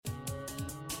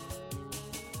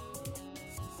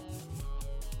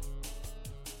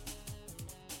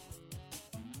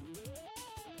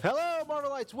Hello,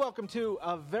 Marvelites. Welcome to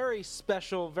a very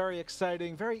special, very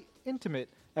exciting, very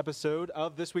intimate episode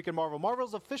of This Week in Marvel,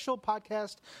 Marvel's official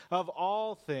podcast of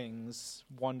all things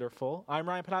wonderful. I'm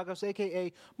Ryan Panagos,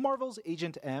 a.k.a. Marvel's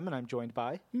Agent M, and I'm joined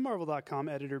by Marvel.com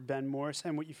editor Ben Morris.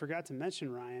 And what you forgot to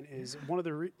mention, Ryan, is one of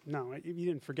the... No, you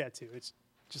didn't forget to. It's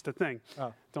just a thing.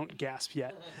 Oh. Don't gasp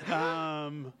yet.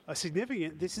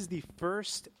 This is the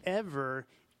first ever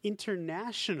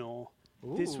international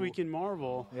This Week in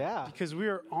Marvel. Yeah. Because we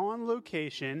are on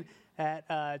location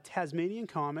at Tasmanian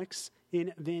Comics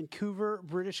in Vancouver,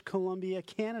 British Columbia,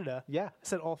 Canada. Yeah. I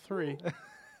said all three.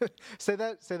 Say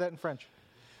that in French.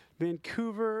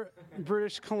 Vancouver,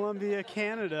 British Columbia,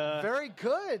 Canada. Very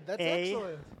good. That's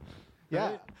excellent.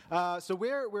 Yeah. So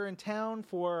we're in town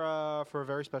for a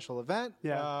very special event.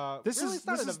 Yeah. This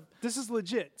is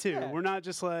legit too. Yeah. We're not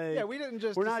just like we didn't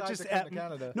just to come to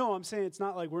Canada. No, I'm saying it's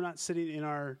not like we're not sitting in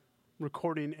our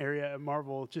recording area at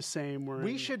Marvel just saying we're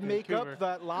We in should Vancouver. make up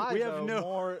that lie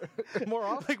more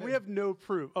often. Like we have no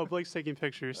proof. Oh, Blake's taking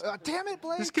pictures. Damn it,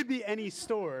 Blake. This could be any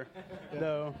store,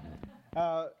 though.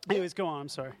 Anyways, go on. I'm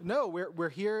sorry. No, we're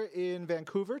here in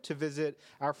Vancouver to visit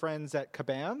our friends at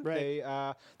Kabam.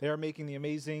 Right. They are making the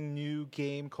amazing new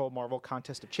game called Marvel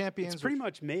Contest of Champions. It's pretty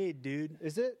much made, dude.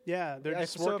 Is it? Yeah, they're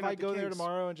just so working if I out the go there kinks.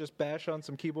 tomorrow and just bash on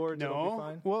some keyboards, it'll be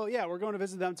fine? Well, yeah, we're going to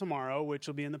visit them tomorrow, which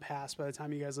will be in the past by the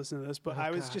time you guys listen to this. But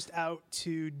I was just out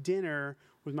to dinner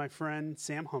with my friend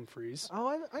Sam Humphries.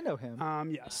 Oh, I know him.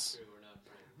 Yes.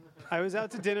 I was out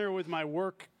to dinner with my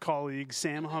work colleague,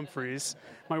 Sam Humphries,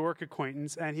 my work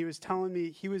acquaintance, and he was telling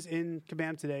me he was in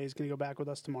Kabam today. He's going to go back with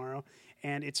us tomorrow.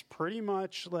 And it's pretty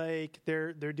much like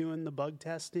they're doing the bug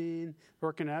testing,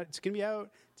 working out. It's going to be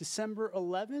out December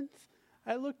 11th.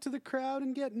 I look to the crowd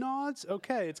and get nods.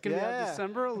 Okay, it's going to be out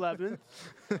December 11th.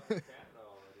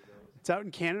 It's out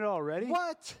in Canada already?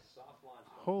 What?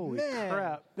 Holy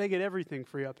crap. They get everything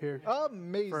free up here.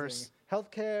 Amazing. First.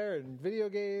 Healthcare and video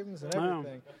games and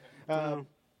everything.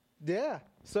 Yeah.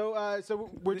 So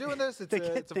we're doing this.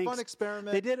 It's a fun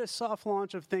experiment. They did a soft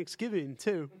launch of Thanksgiving,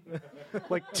 too,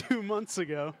 like 2 months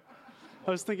ago.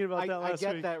 I was thinking about that last week.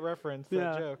 I get that reference,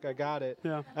 that joke. I got it.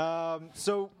 Yeah.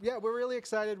 We're really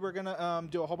excited. We're going to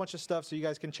do a whole bunch of stuff so you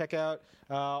guys can check out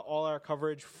all our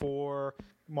coverage for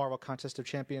Marvel Contest of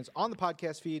Champions on the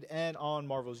podcast feed and on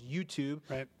Marvel's YouTube.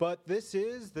 Right. But this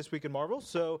is This Week in Marvel.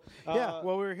 So while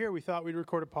we were here, we thought we'd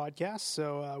record a podcast.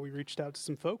 So we reached out to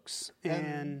some folks.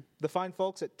 And the fine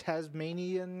folks at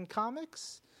Tasmanian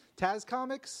Comics? Taz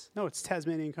Comics? No, it's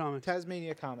Tasmanian Comics.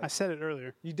 Tasmania Comics. I said it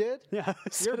earlier. You did? Yeah. I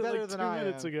said You're it better like than 2 I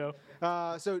minutes am. ago.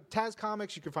 So Taz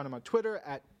Comics, you can find them on Twitter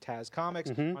at Taz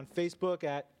Comics, on Facebook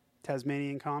at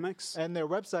Tasmanian Comics. And their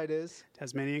website is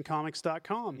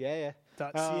TasmanianComics.com.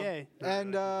 .ca.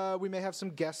 And we may have some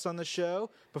guests on the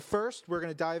show. But first, we're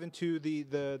going to dive into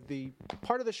the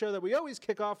part of the show that we always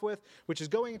kick off with, which is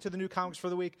going into the new comics for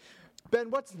the week.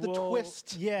 Ben, what's the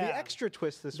twist? Yeah. The extra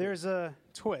twist this week? There's a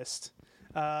twist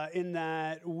in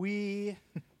that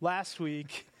last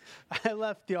week, I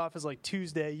left the office like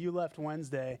Tuesday. You left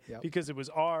Wednesday because it was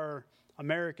our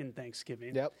American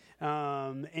Thanksgiving. Yep.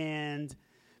 And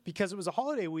because it was a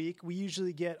holiday week, we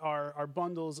usually get our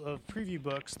bundles of preview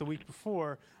books the week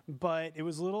before, but it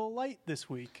was a little light this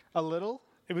week. A little?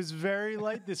 It was very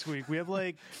light this week. We have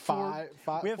like five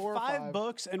five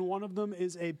books, and one of them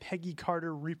is a Peggy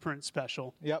Carter reprint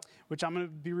special. Yep. Which I'm going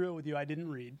to be real with you, I didn't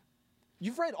read.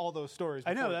 You've read all those stories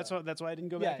before, I know, that's why I didn't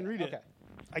go back and read it.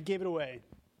 I gave it away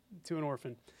to an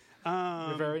orphan.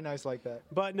 You're very nice like that.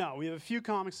 But no, we have a few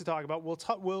comics to talk about.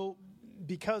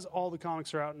 Because all the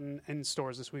comics are out in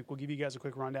stores this week, we'll give you guys a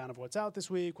quick rundown of what's out this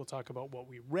week. We'll talk about what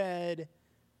we read,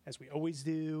 as we always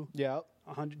do. Yeah.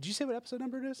 Did you say what episode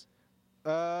number it is?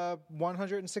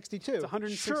 162. It's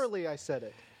 160. Surely I said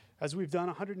it. As we've done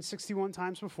 161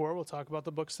 times before, we'll talk about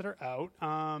the books that are out.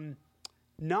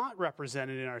 Not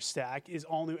represented in our stack is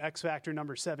All New X Factor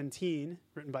number 17,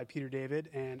 written by Peter David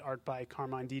and art by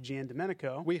Carmine Di and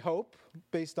Domenico. We hope,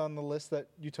 based on the list that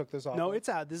you took this off. No, of. it's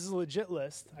out. This is a legit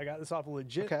list. I got this off a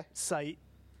legit site.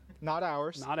 Not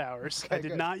ours. Not ours. Okay, I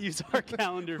did not use our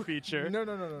calendar feature. No.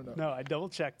 No, I double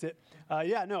checked it.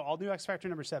 All New X Factor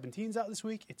number 17 is out this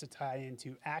week. It's a tie-in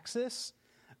to Axis.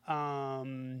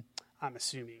 I'm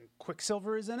assuming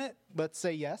Quicksilver is in it. Let's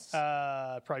say yes.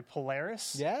 Probably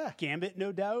Polaris. Yeah. Gambit,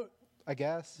 no doubt. I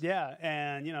guess. Yeah,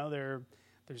 and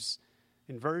there's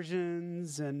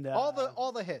Inversions and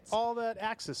all the hits, all that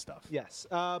Axis stuff. Yes,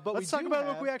 but let's talk about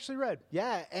a book we actually read.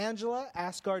 Yeah, Angela,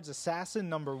 Asgard's Assassin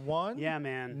 #1. Yeah,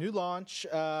 man. New launch,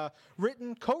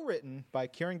 co-written by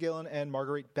Kieran Gillen and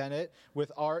Marguerite Bennett,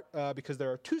 with art because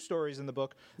there are 2 stories in the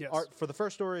book. Yes. Art for the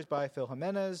first story is by Phil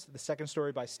Jimenez, the second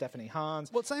story by Stephanie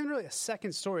Hans. Well, it's not even really a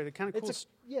second story. The kind of cool,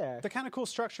 the kind of cool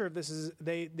structure of this is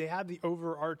they have the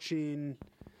overarching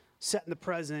set in the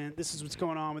present. This is what's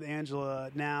going on with Angela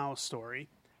now story,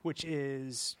 which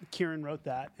is Kieran wrote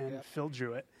that and Phil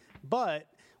drew it. But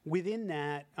within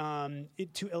that,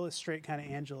 to illustrate kind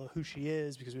of Angela, who she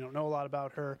is, because we don't know a lot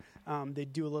about her, they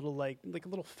do a little like a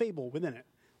little fable within it.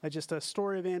 Like just a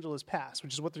story of Angela's past,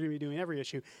 which is what they're going to be doing every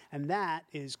issue. And that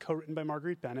is co-written by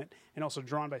Marguerite Bennett and also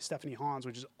drawn by Stephanie Hans,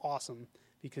 which is awesome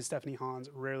because Stephanie Hans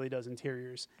rarely does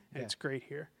interiors, and it's great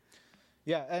here.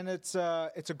 Yeah, and it's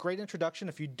a great introduction.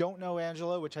 If you don't know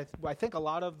Angela, which I think a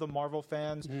lot of the Marvel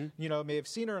fans, may have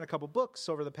seen her in a couple books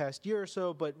over the past year or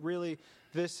so, but really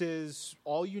this is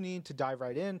all you need to dive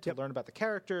right in, to learn about the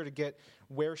character, to get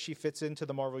where she fits into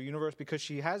the Marvel Universe, because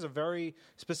she has a very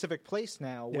specific place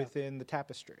now within the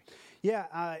tapestry.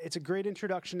 Yeah, it's a great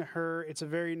introduction to her. It's a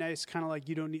very nice kind of like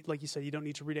you don't need, like you said, you don't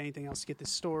need to read anything else to get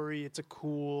this story. It's a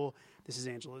cool, this is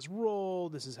Angela's role,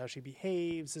 this is how she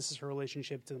behaves, this is her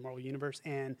relationship to the Marvel Universe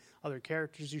and other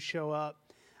characters who show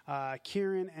up.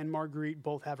 Kieran and Marguerite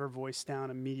both have her voice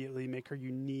down immediately, make her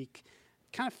unique,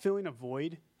 kind of filling a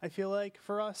void, I feel like,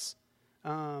 for us.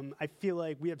 I feel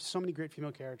like we have so many great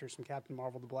female characters, from Captain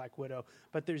Marvel to Black Widow,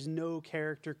 but there's no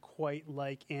character quite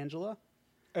like Angela.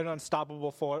 An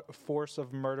unstoppable force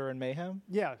of murder and mayhem?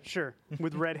 Yeah, sure,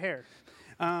 with red hair.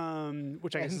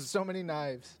 Which I guess is so many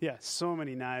knives. Yeah, so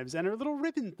many knives. And her little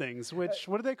ribbon things, which,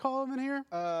 what do they call them in here?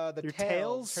 Your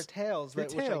tails. Her tails,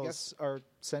 which I guess are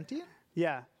sentient?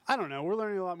 Yeah, I don't know. We're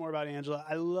learning a lot more about Angela.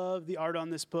 I love the art on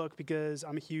this book because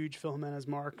I'm a huge Phil Jimenez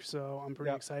mark, so I'm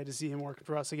pretty excited to see him working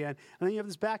for us again. And then you have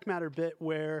this back matter bit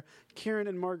where Kieran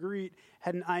and Marguerite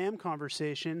had an IM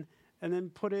conversation and then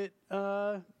put it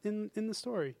in the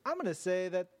story. I'm going to say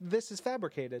that this is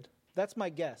fabricated. That's my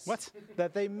guess. What?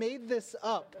 That they made this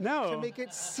up to make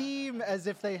it seem as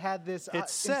if they had this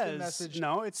instant message.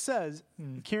 No, it says,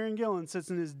 Kieran Gillen sits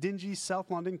in his dingy South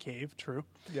London cave, true.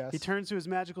 Yes. He turns to his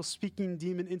magical speaking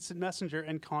demon instant messenger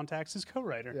and contacts his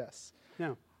co-writer. Yes.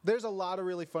 Yeah. There's a lot of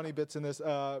really funny bits in this.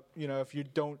 If you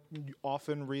don't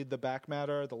often read the back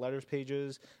matter, the letters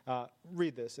pages,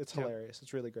 read this. It's hilarious.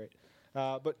 It's really great.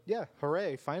 But yeah,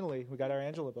 hooray, finally, we got our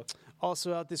Angela book.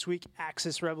 Also out this week,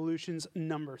 Axis Revolutions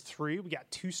 #3. We got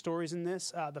 2 stories in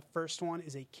this. The first one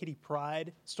is a Kitty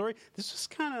Pryde story. This was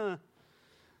kind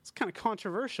of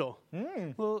controversial.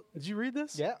 Well, did you read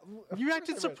this? Yeah. You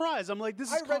acted surprised. I'm like,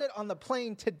 this is... I read it on the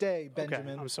plane today,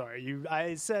 Benjamin. Okay, I'm sorry.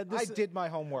 I said this... I did my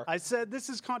homework. I said, this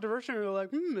is controversial. And you're like,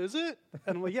 is it?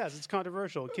 And I'm like, yes, it's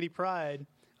controversial. Kitty Pryde,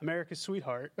 America's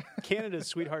sweetheart. Canada's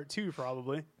sweetheart, too,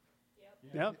 probably.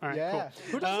 Yep. All right, cool.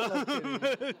 Who doesn't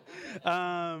love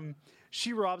Kitty?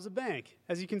 She robs a bank,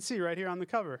 as you can see right here on the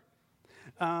cover.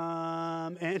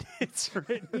 And it's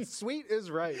written... Sweet is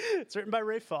right. It's written by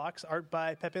Ray Fox, art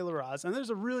by Pepe Larraz. And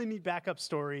there's a really neat backup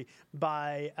story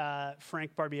by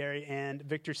Frank Barbieri and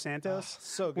Victor Santos.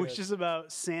 So good. Which is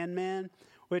about Sandman,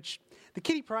 which the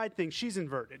Kitty Pryde thing, she's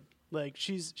inverted. Like,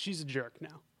 she's a jerk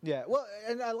now. Yeah, well,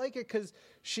 and I like it because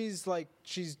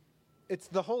it's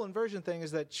the whole inversion thing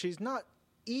is that she's not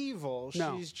evil.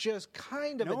 No. She's just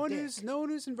kind of a dick. No one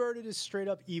who's inverted is straight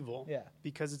up evil. Yeah.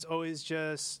 Because it's always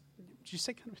just... Did you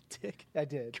say kind of a dick? I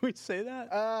did. Can we say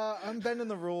that? I'm bending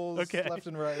the rules left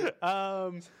and right.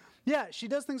 Yeah, she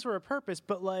does things for a purpose,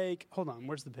 but like... Hold on,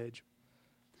 where's the page?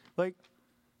 Like,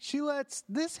 she lets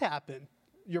this happen.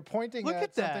 You're pointing Look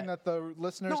at something that the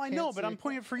listeners No, I know, can't but see. I'm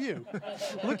pointing for you.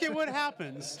 Look at what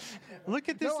happens. Look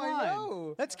at this line. I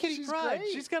know. That's Kitty She's Pryde.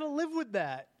 great. She's got to live with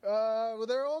that. Well,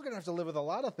 they're all going to have to live with a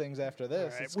lot of things after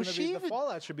this. Right. It's going to be the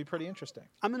fallout should be pretty interesting.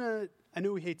 I know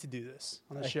we hate to do this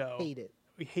on the show. I hate it.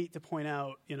 We hate to point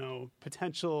out,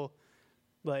 potential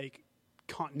like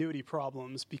continuity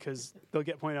problems because they'll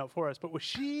get pointed out for us. But was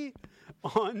she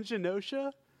on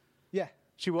Genosha? Yeah.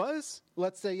 She was?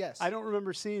 Let's say yes. I don't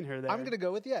remember seeing her there. I'm going to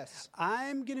go with yes.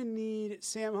 I'm going to need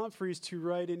Sam Humphries to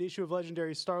write an issue of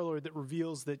Legendary Star-Lord that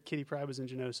reveals that Kitty Pryde was in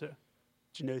Genosha.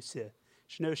 We can talk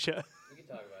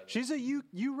about it. She's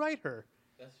you write her.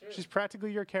 That's true. She's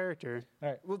practically your character. All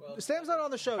right. Well, Sam's not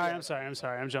on the show All yet. right, I'm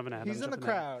sorry. I'm jumping ahead. He's in the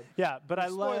crowd. Yeah, but I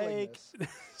spoiling like.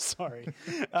 Sorry.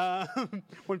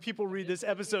 When people read this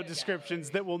episode descriptions,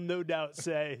 that will no doubt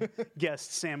say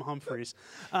guest Sam Humphries.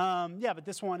 Yeah, but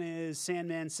this one is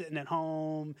Sandman sitting at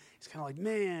home. He's kind of like,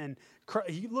 man.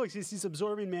 He looks. He sees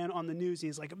Absorbing Man on the news.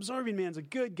 He's like, Absorbing Man's a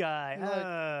good guy.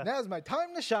 Like, now's my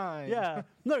time to shine. Yeah.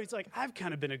 No, he's like, I've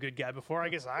kind of been a good guy before. I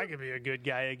guess I could be a good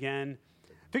guy again.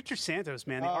 Victor Santos,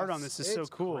 man, the art on this is so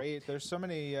cool. Great. There's so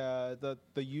many the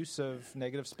use of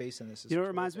negative space in this. Is You know what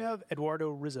it reminds me of?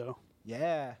 Eduardo Rizzo.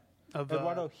 Yeah. Of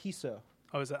Eduardo Hiso,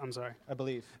 Oh, is that? I'm sorry. I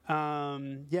believe.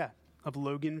 Yeah, of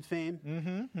Logan fame.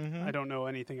 Mm-hmm. I don't know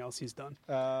anything else he's done.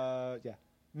 Yeah.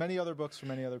 Many other books from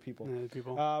many other people.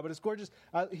 But it's gorgeous.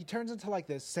 He turns into like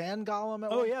this sand golem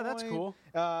at one point. That's cool.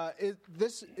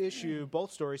 This issue,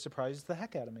 both stories, surprises the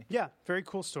heck out of me. Yeah, very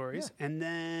cool stories. Yeah. And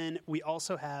then we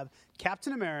also have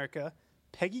Captain America,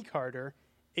 Peggy Carter,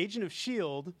 Agent of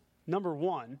S.H.I.E.L.D.,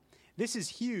 #1. This is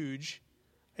huge.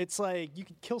 It's like you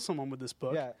could kill someone with this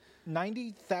book. Yeah,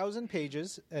 90,000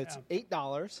 pages. It's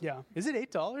 $8. Yeah. Is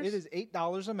it $8? It is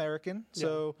 $8 American. Yeah.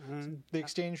 So the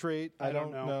exchange rate, I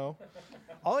don't know.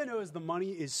 All I know is the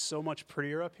money is so much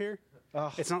prettier up here.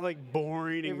 It's not like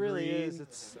boring and green. It really green. is.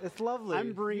 It's lovely.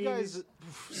 You guys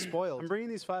spoiled. I'm bringing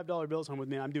these $5 bills home with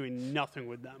me, and I'm doing nothing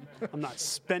with them. I'm not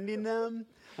spending them.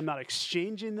 I'm not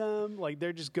exchanging them. Like,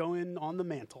 they're just going on the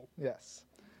mantle. Yes.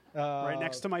 Right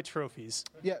next to my trophies.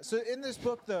 Yeah, so in this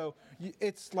book, though,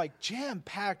 it's like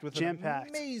jam-packed with an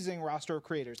amazing roster of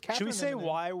creators. Should we say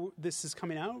why this is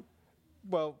coming out?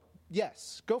 Well,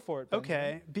 yes. Go for it, Ben.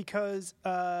 Okay, because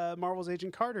Marvel's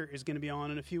Agent Carter is going to be on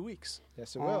in a few weeks.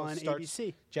 Yes, it will. On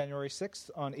ABC. January 6th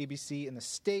on ABC in the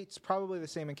States. Probably the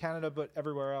same in Canada, but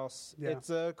everywhere else, it's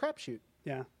a crapshoot.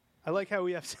 Yeah. I like how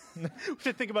we have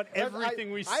to think about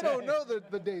everything we say. I don't know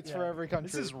the dates for every country.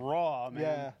 This is raw, man.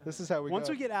 Yeah, this is how we Once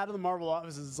go. we get out of the Marvel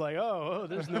offices, it's like,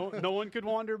 there's no one could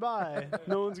wander by.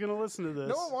 No one's going to listen to this.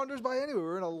 No one wanders by anyway.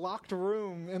 We're in a locked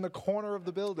room in the corner of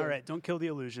the building. All right, don't kill the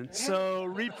illusion. So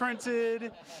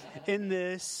reprinted in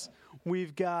this,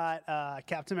 we've got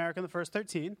Captain America in the first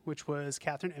 13, which was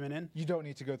Catherine Immonen. You don't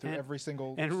need to go through every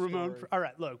single and Ramon. story. All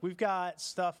right, look, we've got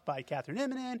stuff by Catherine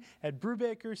Immonen, Ed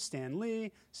Brubaker, Stan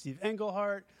Lee, Steve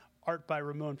Englehart, art by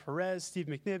Ramon Perez, Steve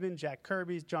McNiven, Jack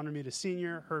Kirby, John Romita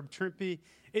Sr., Herb Trimpe.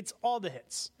 It's all the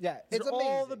hits. Yeah, it's amazing.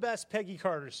 all the best Peggy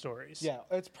Carter stories. Yeah,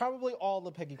 it's probably all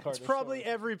the Peggy Carter It's probably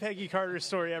stories. every Peggy Carter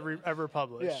story ever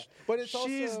published. Yeah, but it's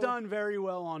she's also done very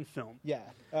well on film. Yeah.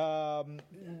 We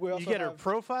also you get her have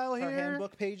profile her here.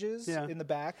 handbook pages in the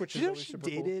back, which is always she super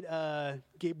dated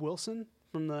Gabe Wilson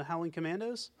from the Howling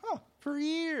Commandos? Huh. For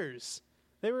years.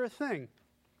 They were a thing.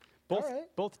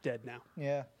 Both dead now.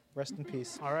 Yeah. Rest in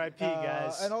peace. R.I.P.,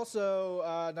 guys. And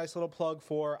also, nice little plug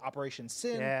for Operation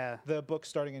Sin, the book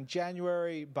starting in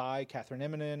January by Catherine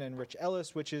Immonen and Rich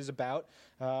Ellis, which is about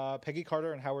Peggy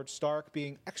Carter and Howard Stark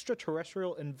being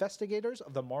extraterrestrial investigators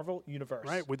of the Marvel Universe.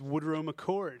 Right, with Woodrow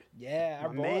McCord. Yeah,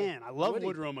 our boy. Man, I love Woody.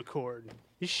 Woodrow McCord.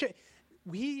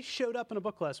 He showed up in a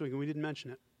book last week, and we didn't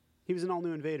mention it. He was in All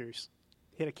New Invaders.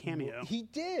 He had a cameo. He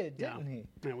did, didn't he?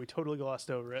 Yeah, we totally glossed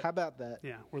over it. How about that?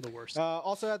 Yeah, we're the worst.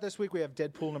 Also out this week, we have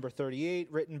Deadpool #38,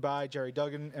 written by Jerry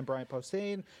Duggan and Brian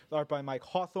Posehn, art by Mike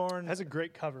Hawthorne. It has a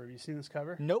great cover. Have you seen this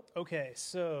cover? Nope. Okay,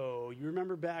 so you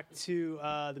remember back to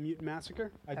the Mutant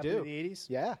Massacre? I do. In the 80s?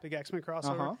 Yeah. Big X-Men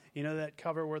crossover? You know that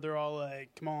cover where they're all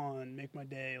like, come on, make my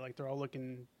day. Like, they're all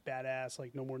looking badass,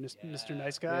 like no more Mr.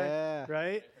 Nice Guy. Yeah.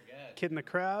 Right? Kid in the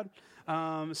Crowd.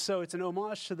 So it's an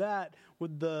homage to that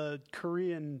with the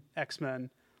Korean X-Men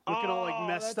looking all like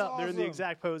messed up. Awesome. They're in the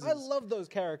exact poses. I love those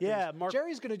characters. Yeah,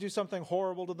 Jerry's going to do something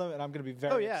horrible to them, and I'm going to be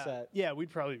very upset. Yeah, we'd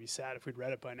probably be sad if we'd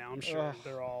read it by now. I'm sure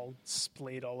they're all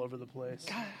splayed all over the place.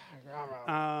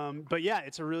 But yeah,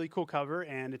 it's a really cool cover,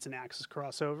 and it's an Axis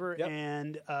crossover. Yep.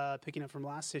 And picking up from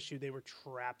last issue, they were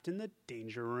trapped in the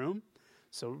Danger Room.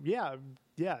 So yeah,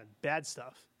 bad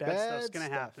stuff. Bad stuff's going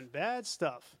to happen. Bad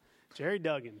stuff. Jerry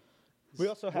Duggan. We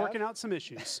also have working out some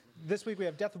issues. This week we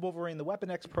have Death of Wolverine, the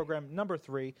Weapon X program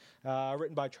 #3,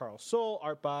 written by Charles Soule,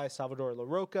 art by Salvador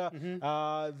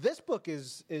LaRocca. This book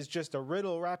is just a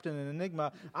riddle wrapped in an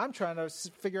enigma. I'm trying to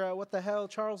figure out what the hell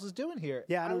Charles is doing here.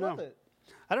 Yeah, I don't love know. it.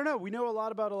 I don't know. We know a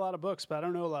lot about a lot of books, but I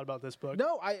don't know a lot about this book.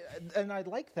 No, I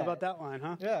like that. How about that line,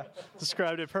 huh? Yeah.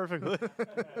 Described it perfectly.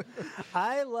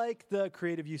 I like the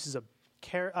creative uses of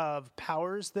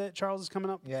powers that Charles is coming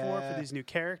up for these new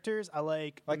characters. I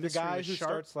like the guy who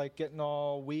starts like getting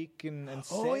all weak and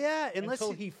sick. Oh yeah,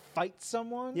 until he fights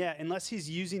someone. Yeah, unless he's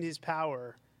using his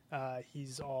power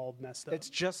He's all messed up. It's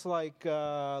just like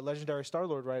legendary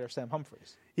Star-Lord writer Sam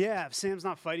Humphries. Yeah, if Sam's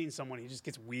not fighting someone, he just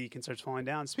gets weak and starts falling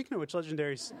down. Speaking of which,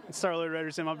 legendary Star-Lord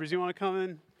writer Sam Humphries, you want to come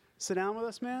and sit down with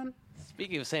us, man?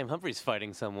 Speaking of Sam Humphries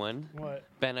fighting someone, What?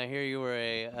 Ben, I hear you were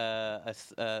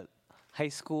a high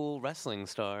school wrestling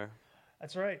star.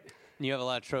 That's right. You have a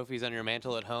lot of trophies on your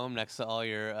mantle at home next to all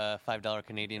your $5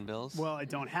 Canadian bills. Well, I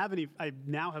don't have any. I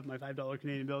now have my $5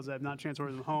 Canadian bills. I have not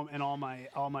transferred them home, and all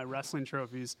my wrestling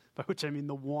trophies, by which I mean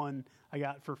the one I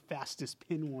got for fastest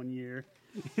pin one year,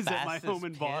 is at my home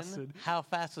in pin? Boston. How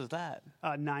fast was that?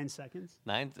 9 seconds.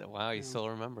 9. Wow, you still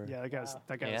remember? Yeah, that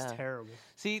guy was terrible.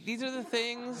 See, these are the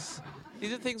things.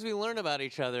 These are things we learn about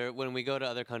each other when we go to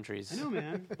other countries. I know,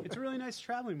 man. It's really nice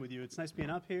traveling with you. It's nice being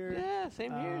up here. Yeah,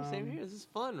 same here. Same here. This is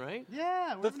fun, right?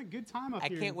 Yeah, we're having a good time up I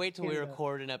here. can't wait till we Canada.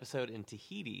 record an episode in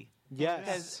Tahiti. Yes.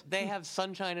 Because they have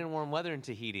sunshine and warm weather in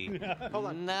Tahiti. Hold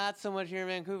on. Not so much here in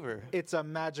Vancouver. It's a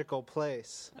magical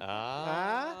place. You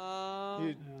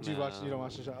don't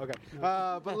watch the show? Okay.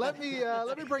 But let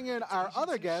me bring in our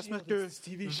other guest, Mr.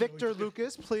 Victor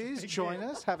Lucas. Please join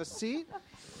us. Have a seat.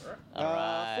 All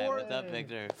right. What's up,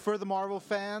 Victor? For the Marvel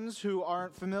fans who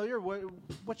aren't familiar,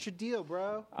 what's your deal,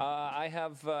 bro? I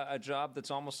have a job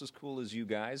that's almost as cool as you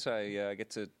guys. I get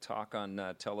to talk on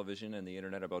television and the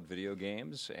internet about video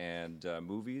games and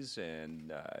movies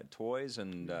and toys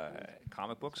and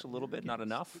comic books a little bit, not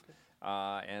enough.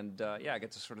 I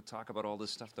get to sort of talk about all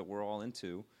this stuff that we're all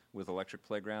into with Electric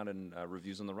Playground and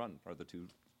Reviews on the Run are the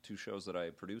two shows that I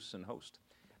produce and host.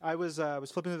 I was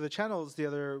flipping through the channels the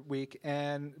other week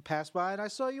and passed by, and I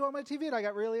saw you on my TV, and I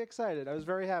got really excited. I was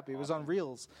very happy. It was on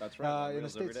Reels. That's right, on in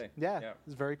Reels the every States. day. Yeah, Yeah. it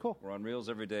was very cool. We're on Reels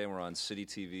every day, and we're on City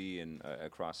TV and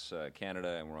across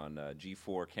Canada, and we're on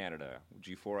G4 Canada.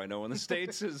 G4, I know in the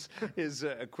States is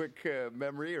a quick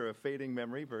memory or a fading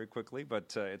memory very quickly,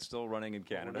 but it's still running in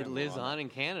Canada. It lives on in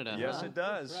Canada. Yes, huh? it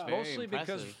does. Very Mostly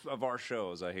because impressive. of our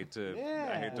shows. I hate to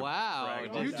Wow.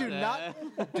 brag about You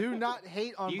that. do not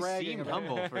hate on You bragging. seemed about it.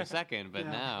 humble for a second, but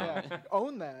now. Yeah.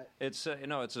 Own that. It's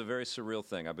it's a very surreal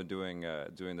thing. I've been doing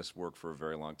this work for a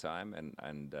very long time,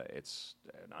 and it's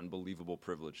an unbelievable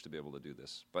privilege to be able to do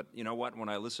this. But you know what? When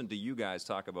I listen to you guys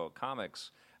talk about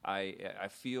comics, I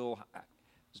feel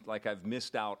like I've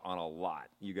missed out on a lot.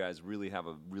 You guys really have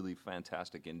a really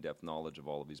fantastic in-depth knowledge of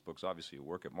all of these books. Obviously, you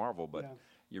work at Marvel, but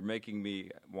you're making me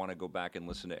want to go back and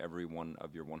listen to every one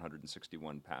of your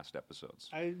 161 past episodes.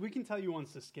 We can tell you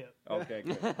ones to skip. Okay,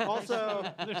 good. Also,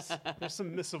 There's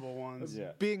some missable ones.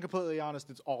 Yeah. being completely honest,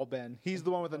 it's all Ben. He's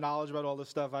the one with the knowledge about all this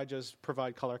stuff. I just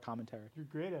provide color commentary. You're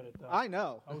great at it, though. I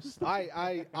know.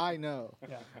 I know.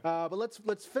 Yeah. But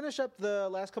let's finish up the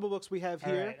last couple books we have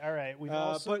here. All right. We've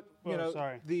also.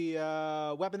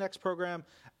 The Weapon X program.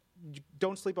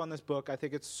 Don't sleep on this book. I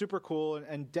think it's super cool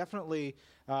and definitely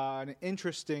an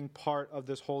interesting part of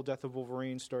this whole Death of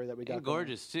Wolverine story that we got. And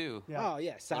gorgeous, too. Yeah. Oh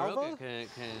yeah, Laroca Salva. can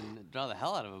draw the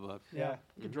hell out of a book. Yeah.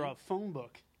 You could draw a phone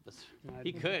book.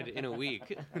 He could in a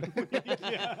week.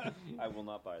 I will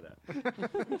not buy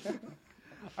that.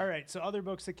 All right. So other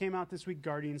books that came out this week: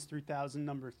 Guardians 3000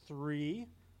 #3,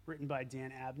 written by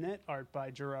Dan Abnett, art by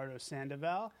Gerardo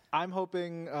Sandoval. I'm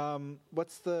hoping.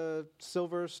 What's the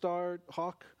Silver Star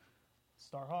Hawk?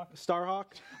 Starhawk? Starhawk.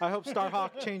 I hope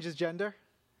Starhawk changes gender.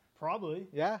 Probably.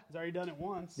 Yeah. He's already done it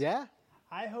once. Yeah.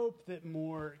 I hope that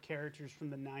more characters from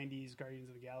the 90s Guardians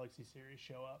of the Galaxy series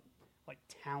show up. Like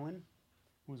Talon,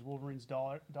 who was Wolverine's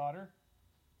daughter.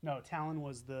 No, Talon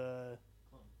was the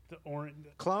orange.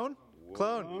 Clone.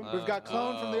 Clone. We've got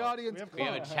Clone from the audience. We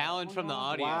have a challenge from the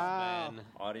audience, Wow. Ben.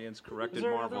 Audience Was corrected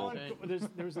there another Marvel. one?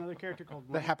 There was another character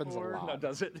called That happens a Rancor. lot. No,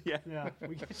 does it? Yeah. Yeah,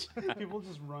 people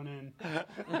just run in,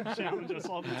 challenge us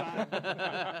all the time.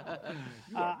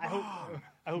 I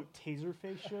hope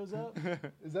Taserface shows up.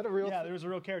 Is that a real? Yeah, there was a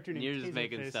real character named You're just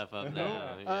making Taserface. stuff up now.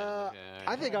 Yeah, okay, all I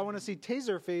right. think I want to see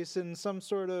Taserface in some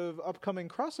sort of upcoming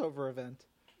crossover event.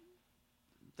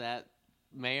 That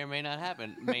may or may not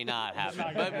happen. May not happen.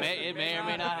 But it may or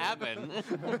may not happen.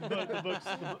 But the book's,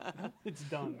 it's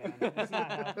done, man. It's not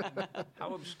happening.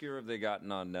 How obscure have they gotten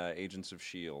on Agents of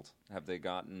S.H.I.E.L.D.? Have they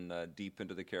gotten deep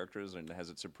into the characters, and has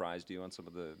it surprised you on some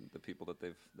of the people that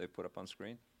they've put up on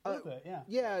screen? A little bit, yeah.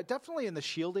 Yeah, definitely in the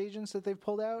S.H.I.E.L.D. agents that they've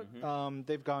pulled out.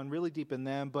 They've gone really deep in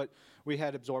them, but we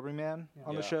had Absorbing Man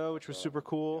on the Yeah. show, which was super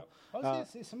cool. I was going to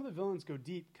say some of the villains go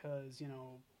deep because,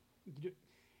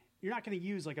 you're not going to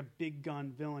use like a big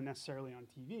gun villain necessarily on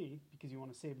TV because you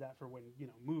want to save that for when,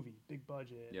 movie, big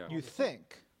budget. Yeah. You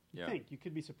think. You think. You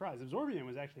could be surprised. Absorbing Man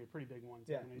was actually a pretty big one.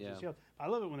 Too, Yeah. in Agents Yeah. of S.H.I.E.L.D. I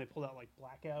love it when they pulled out like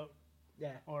Blackout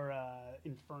Yeah. Or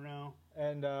Inferno.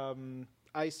 And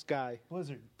Ice Guy.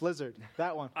 Blizzard.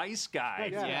 That one. Ice Guy.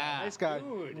 Yeah. Ice Guy.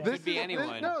 Dude. Could be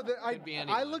anyone. Could be I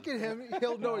anyone. look at him.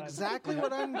 He'll know exactly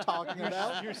what I'm talking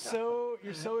about. You're so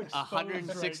exposed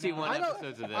 161 right now.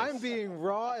 episodes of this. I'm being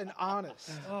raw and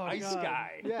honest. Oh, Ice God.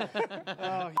 Guy. Yeah.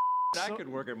 Oh, That could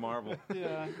work at Marvel.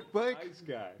 yeah. Blake, Ice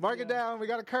Guy. mark it down. We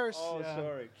got a curse. Yeah.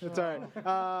 sorry. It's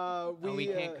all right. we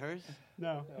can't curse?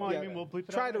 No. Well, I mean, we'll bleep it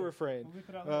try out to later. refrain. We'll bleep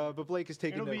it out later. But Blake is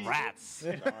taking It'll be- notes. Rats.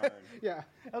 Yeah.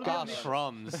 That'll be Oh, on the-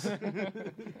 crumbs.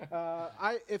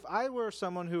 If I were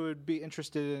someone who would be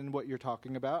interested in what you're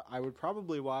talking about, I would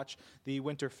probably watch the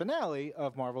winter finale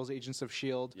of Marvel's Agents of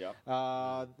S.H.I.E.L.D. Yep.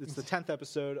 It's the 10th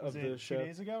episode of Is the it show. 2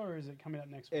 days ago, or is it coming up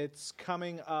next week? It's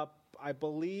coming up, I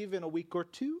believe, in a week or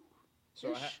two.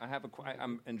 So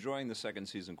I'm enjoying the second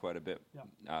season quite a bit,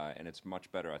 Yeah. and it's much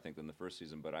better, I think, than the first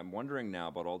season. But I'm wondering now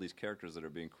about all these characters that are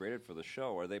being created for the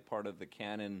show. Are they part of the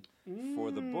canon for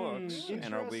the books?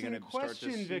 And are we going to start to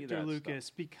question, see Victor that Lucas,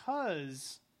 stuff?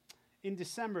 because in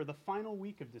December, the final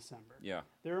week of December, Yeah.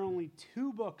 there are only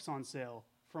 2 books on sale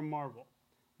from Marvel.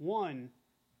 One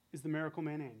is the Miracle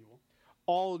Man Annual.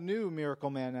 All new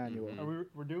Miracle Man annual.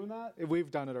 We're doing that? We've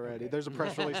done it already. There's a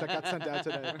press release that got sent out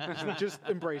today. Just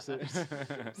embrace it. Is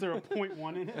there a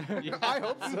 .1 in it? I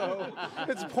hope so.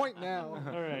 It's point now.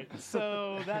 All right,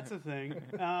 so that's a thing.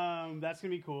 That's gonna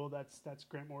be cool. That's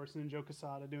Grant Morrison and Joe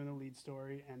Quesada doing the lead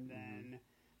story, and then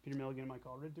Peter Milligan and Mike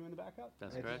Allred doing the backup.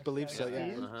 That's I correct. believe so,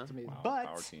 yeah. Uh-huh. It's amazing. But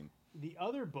Power team. the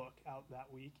other book out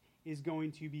that week is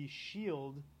going to be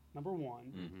S.H.I.E.L.D. #1,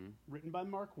 written by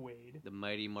Mark Waid, The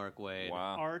mighty Mark Waid.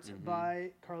 Wow. art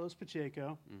by Carlos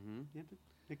Pacheco. Mm-hmm. You have a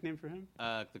nickname for him?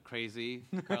 The crazy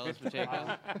Carlos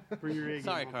Pacheco. Bring your A game,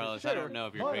 Sorry, Humphries. Carlos. I don't know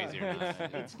if you're Hold crazy or not.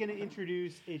 It's going to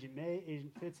introduce Agent May,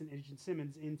 Agent Fitz, and Agent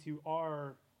Simmons into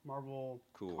our Marvel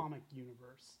Cool. comic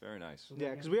universe. Very nice. Yeah,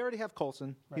 because we already have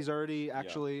Coulson. Right. He's already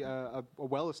actually a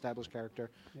well-established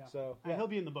character. Yeah. So And he'll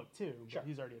be in the book too, Sure. but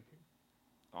he's already appeared.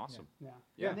 Awesome. Yeah.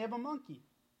 Yeah. And they have a monkey.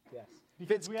 yes,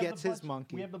 Because Fitz we have gets the his budget-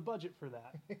 monkey. We have the budget for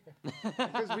that.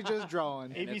 because we just draw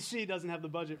on. ABC doesn't have the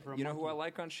budget for a You know monkey. who I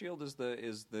like on Shield is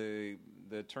the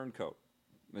turncoat.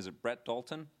 Is it Brett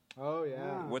Dalton? Oh yeah.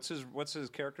 Ah. What's his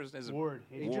character's name? Is it Ward.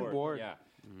 Agent Ward. Yeah.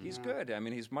 He's good. I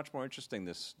mean, he's much more interesting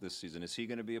this season. Is he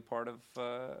going to be a part of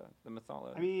the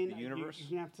mythology, I mean, the universe?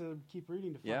 you're going to have to keep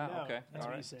reading to find Yeah, out. okay. That's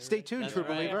All what right. you say, Stay right? tuned, That's true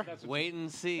right. believer. Wait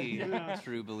and see,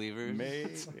 true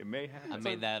believers. It may happen. I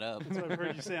made that up. That's what I've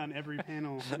heard you say on every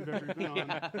panel you've ever been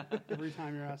on, every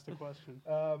time you're asked a question.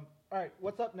 All right,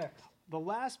 what's up next? The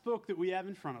last book that we have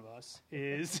in front of us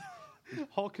is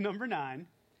Hulk #9,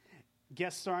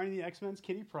 guest starring the X-Men's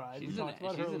Kitty Pryde. She's We in, talked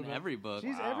about her a she's little in bit. every book.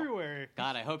 She's everywhere.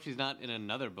 God, I hope she's not in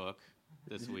another book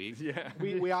this week. Yeah.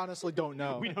 We honestly don't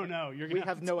know. We don't know. You're We gonna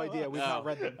have to no tell idea. us. We've not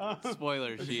read them.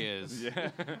 Spoiler, she is.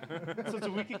 So it's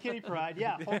a week of Kitty Pryde.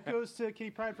 Yeah, Hulk goes to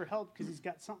Kitty Pryde for help because he's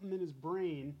got something in his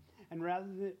brain, and rather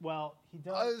than he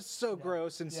does. It's so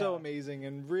gross and so amazing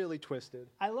and really twisted.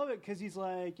 I love it because he's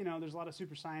like, there's a lot of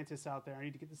super scientists out there. I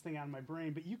need to get this thing out of my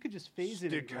brain, but you could just phase it.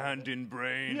 Stick hand in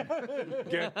brain.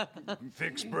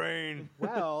 Fix brain.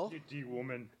 Well,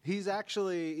 woman. he's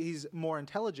more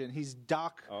intelligent. He's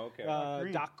Doc. Oh,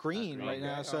 okay. Doc Green Green. right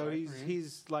now. Okay. So All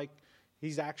right.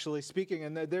 he's actually speaking.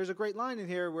 And there's a great line in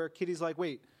here where Kitty's like,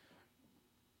 "Wait,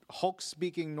 Hulk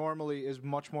speaking normally is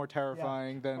much more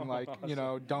terrifying than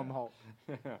dumb Hulk."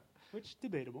 Which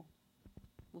debatable.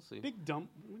 We'll see. Big dump.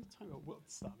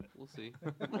 Stop it. We'll see.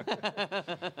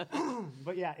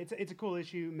 But yeah, it's a cool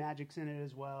issue. Magic's in it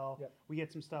as well. Yep. We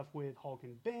get some stuff with Hulk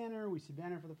and Banner. We see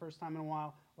Banner for the first time in a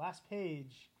while. Last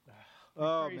page.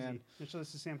 Oh crazy. man, Let's show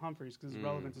this to Sam Humphries because it's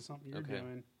relevant to something you're Okay.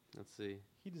 doing. Let's see.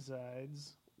 He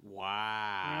decides.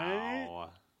 Wow.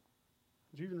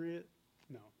 Did you even read it?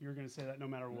 No, you were going to say that no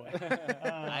matter what.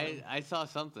 I saw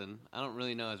something. I don't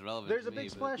really know as relevant there's to a big me,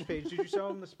 but- splash page. Did you show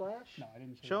him the splash? No, I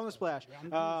didn't Show him the splash. I'm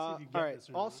gonna see if you get All right. this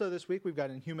or not. Also, this week we've got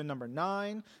Inhuman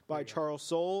 #9 by Charles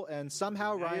Soule, and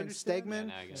somehow Now you Ryan understand? Stegman Yeah,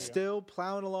 now I get it. still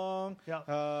plowing along,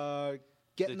 Yeah.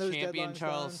 getting The those champion deadlines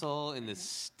Charles done. Soule and the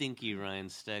stinky Ryan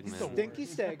Stegman. Stinky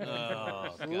Stegman.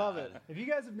 Oh, Love God. it. If you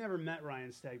guys have never met Ryan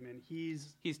Stegman,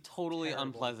 he's He's totally Terrible.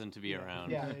 unpleasant to be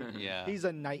around. Yeah. Yeah. He's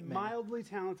a nightmare. mildly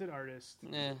talented artist,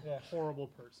 Eh, horrible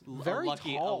person. Very a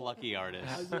tall. lucky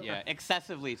artist. Yeah,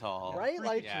 excessively tall. Right?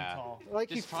 Like, Yeah. Tall. like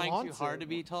Just he trying too flaunts hard it. to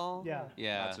be tall. Yeah.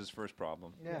 Yeah. That's his first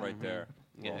problem. Yeah. Right there.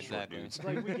 Yeah, exactly. It's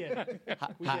like, we get it.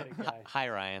 We get it, guy. Hi,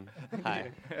 Ryan.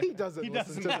 Hi. He doesn't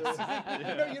listen to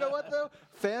this. You know what, though?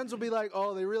 Fans will be like,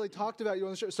 oh, they really talked about you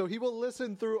on the show. So he will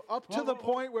listen through up to the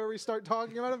point where we start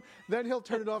talking about him. Then he'll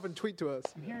turn it off and tweet to us.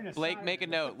 Blake, make a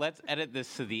note. Let's edit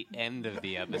this to the end of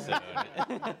the episode.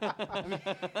 I'm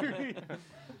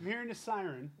hearing a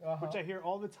siren, which I hear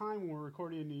all the time when we're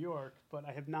recording in New York, but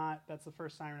I have not. That's the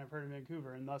first siren I've heard in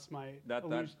Vancouver, and thus my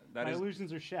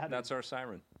illusions are shattered. That's our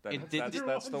siren.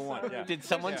 That's the one. Yeah. Did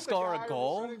someone score a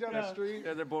goal? Down the street.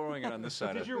 Yeah, they're borrowing it on this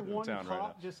side Did of your one town cop right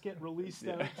now. just get released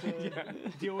out to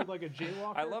deal with like a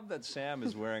jaywalker? I love that Sam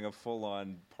is wearing a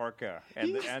full-on parka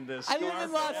and the I live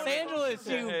in Los Angeles,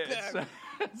 you.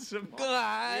 we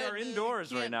are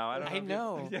indoors right now. I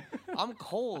know. I'm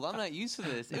cold. I'm not used to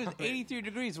this. It was 83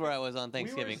 degrees where I was on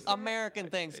Thanksgiving. American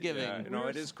Thanksgiving. Yeah,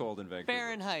 it is cold in Vancouver.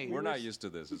 Fahrenheit. We're not used to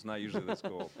this. It's not usually this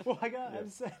cold. Well, I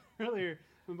said earlier,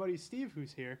 my buddy Steve,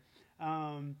 who's here,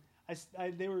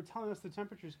 they were telling us the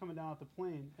temperature's coming down off the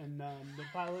plane, and the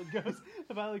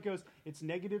pilot goes, it's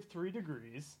 -3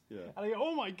 degrees. Yeah. And I go,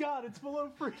 oh my God, it's below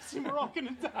freezing. We're all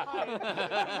gonna die. What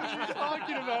are you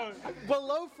talking about?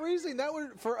 Below freezing,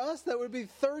 for us, that would be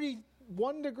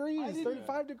 31 degrees,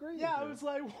 35 degrees. Yeah, I was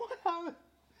like, what?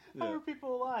 How are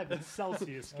people alive? It's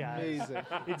Celsius, guys. Amazing.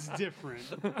 It's different.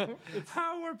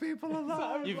 How are people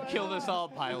alive? You've killed us all,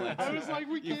 pilots. I was like,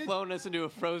 You've flown us into a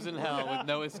frozen hell with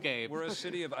no escape. We're a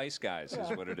city of ice guys, is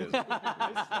what it is. That's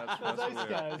ice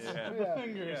guys. Yeah. The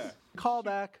fingers. Call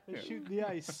back. They shoot the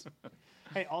ice.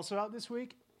 Hey, also out this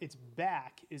week, it's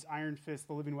back, is Iron Fist,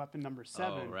 The Living Weapon #7.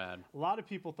 Oh, rad. A lot of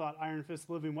people thought Iron Fist,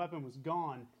 The Living Weapon was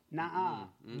gone. Nuh-uh.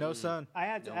 No, son. I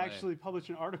had to No way. actually publish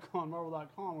an article on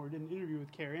Marvel.com where we did an interview with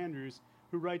Kerr Andrews,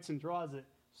 who writes and draws it,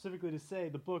 specifically to say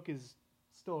the book is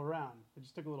still around. I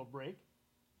just took a little break.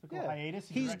 Took a little hiatus.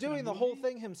 He's doing the whole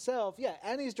thing himself. Yeah,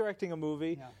 and he's directing a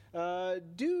movie. Yeah.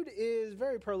 Dude is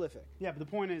very prolific. Yeah, but the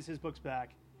point is his book's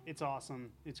back. It's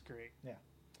awesome. It's great. Yeah.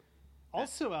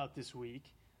 Also out this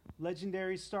week,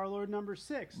 Legendary Star-Lord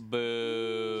 #6.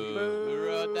 Boo. Who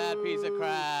wrote that piece of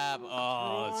crap?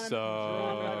 Oh, it's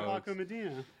Drawn by so... Paco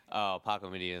Medina. Oh, Paco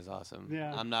Medina is awesome.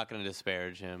 Yeah. I'm not going to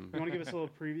disparage him. You want to give us a little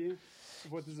preview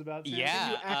of what this is about, Sam?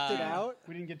 Yeah. You acted out.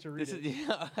 We didn't get to read This it. is,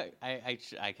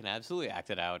 I can absolutely act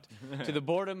it out to the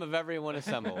boredom of everyone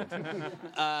assembled.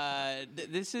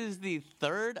 This is the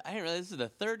third. I didn't realize this is the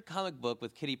third comic book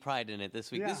with Kitty Pryde in it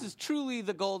this week. Yeah. This is truly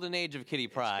the golden age of Kitty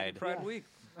Pryde. Pride Week.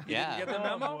 Yeah. You get the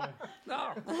memo?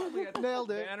 No. We got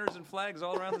Nailed it. banners and flags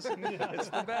all around the city. It's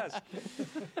the best.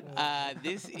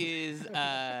 This is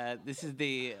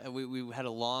we had a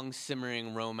long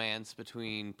simmering romance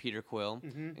between Peter Quill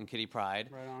and Kitty Pryde,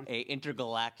 Right on. a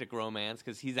intergalactic romance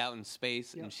because he's out in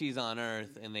space and she's on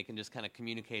Earth, and they can just kind of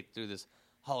communicate through this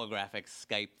holographic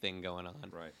Skype thing going on.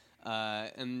 Right.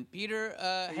 And Peter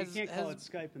You can't call it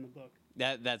Skype in the book.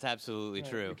 that's absolutely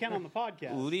true. You can on the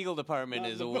podcast. Legal department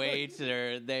Not is the way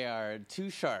they are too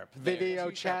sharp. They're Video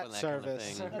too sharp chat on that kind of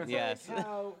service. thing. That's Yes. like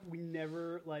how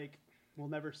we'll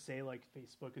never say like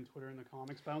Facebook and Twitter in the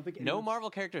comics, but I don't think No Marvel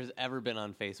character has ever been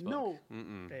on Facebook. No,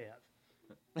 Mm-mm. they have.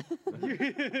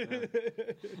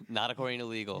 Not according to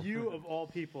legal. You of all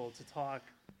people to talk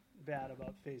bad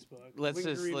about Facebook. Let's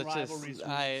just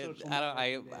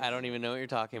I don't even know what you're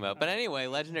talking about. But anyway,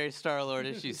 Legendary Star-Lord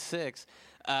issue 6.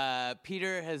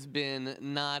 Peter has been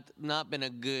not been a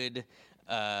good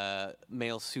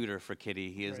male suitor for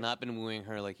Kitty. He has not been wooing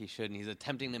her like he should, and he's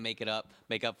attempting to make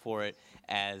up for it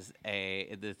as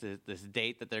this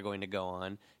date that they're going to go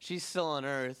on. She's still on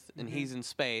Earth and he's in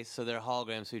space, so they're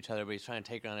holograms to each other, but he's trying to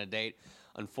take her on a date.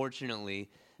 Unfortunately,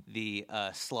 the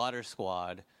Slaughter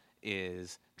Squad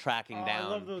is tracking I down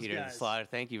love those Peter guys. the Slaughter.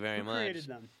 Thank you very Who much. created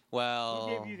them? Well,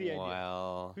 Who gave you the idea?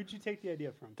 well, Who'd you take the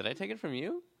idea from? did I take it from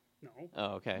you? No. Oh,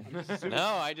 okay. No,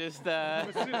 I just I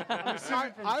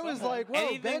was like, whoa,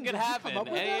 anything Ben, could did you happen. come up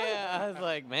with that? Yeah, I was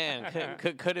like, man,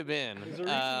 could have been. There's a reason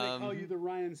they call you the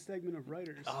Ryan Stegman of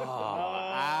writers. Oh,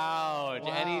 ouch!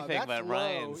 Wow, Anything that's but low,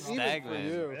 Ryan even for Stegman.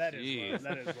 you. That is Jeez. low.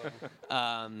 That is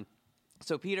low.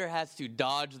 So Peter has to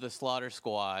dodge the Slaughter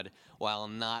Squad while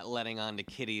not letting on to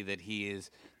Kitty that he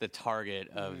is the target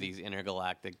of these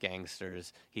intergalactic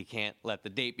gangsters. He can't let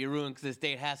the date be ruined because this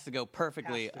date has to go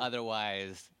perfectly, Has to.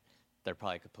 otherwise they're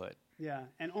probably kaput. Yeah,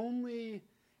 and only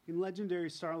in Legendary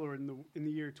Star-Lord in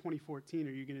the year 2014 are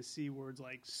you going to see words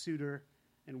like suitor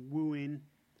and wooing.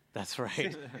 That's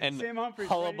right. And Sam Humphries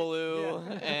hullabaloo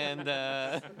writing-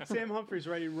 and Sam Humphries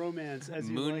writing romance as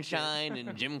he moonshine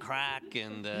and Jim Crack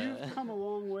and You've come a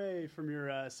long way from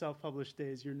your self-published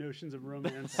days, your notions of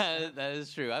romance. that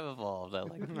is true. I've evolved. I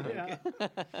like that.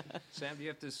 Yeah. Sam, do you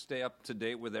have to stay up to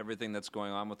date with everything that's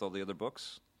going on with all the other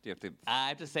books? Do you have to? I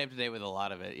have to stay up to date with a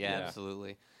lot of it. Yeah, Yeah.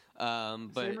 absolutely. Sam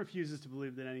But refuses to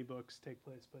believe that any books take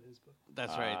place but his book.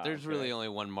 that's right. There's okay. really only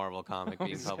one Marvel comic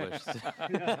being published.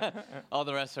 All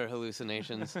the rest are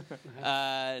hallucinations.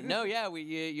 No, yeah,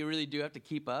 you really do have to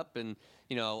keep up, and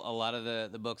a lot of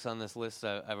the books on this list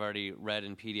I've already read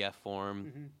in PDF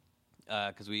form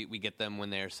because we get them when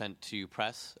they're sent to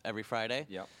press every Friday.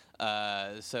 Yep.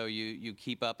 So you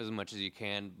keep up as much as you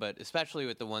can, but especially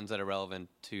with the ones that are relevant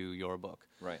to your book.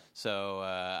 Right. So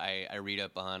I read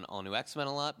up on All New X-Men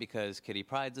a lot because Kitty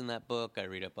Pryde's in that book. I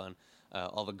read up on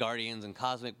all the Guardians and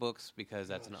Cosmic books because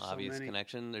that's an so obvious many.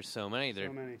 connection. There's so many.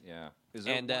 So many. Yeah. Is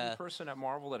there And, one person at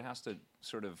Marvel that has to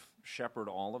sort of shepherd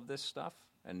all of this stuff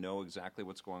and know exactly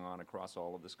what's going on across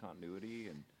all of this continuity?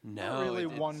 And No, Not really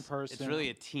it's- one person. It's really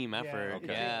a team effort. Okay.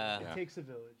 Yeah. It takes a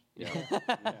village.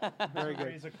 Very good.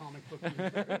 Raise a comic book.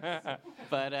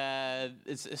 But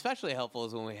it's especially helpful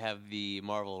is when we have the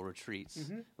Marvel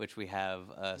retreats, which we have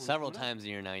several times a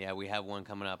year now. Yeah, we have one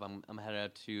coming up. I'm headed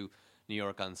out to New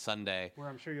York on Sunday. Where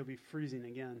I'm sure you'll be freezing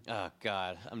again. Oh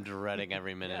God, I'm dreading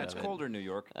every minute yeah, it's of it. colder in New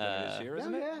York than it is here,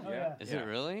 isn't it? yeah. Oh, yeah. Is it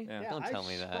really? Yeah. Don't tell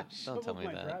me I that. Don't tell me shoveled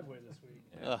my that. driveway this week.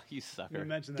 Oh, you You sucker.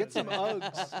 mentioned that. Get some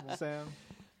Uggs, Sam.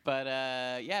 But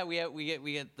yeah, we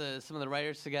get some of the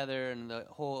writers together and the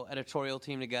whole editorial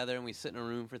team together, and we sit in a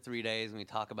room for 3 days and we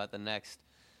talk about the next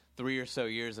 3 or so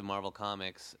years of Marvel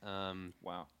Comics.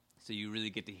 Wow. So you really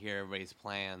get to hear everybody's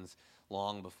plans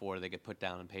long before they get put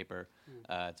down on paper.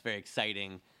 It's very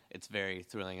exciting. It's very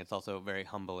thrilling. It's also very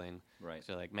humbling. Right.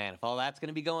 So like, man, if all that's going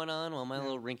to be going on while my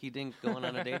little rinky-dink going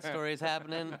on a date story is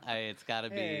happening, it's got to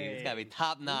be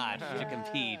top notch to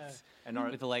compete And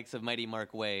with the likes of Mighty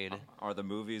Mark Waid. Are the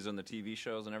movies and the TV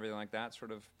shows and everything like that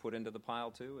sort of put into the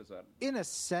pile too? Is that? In a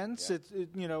sense, Yeah.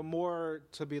 it's more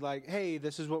to be like, hey,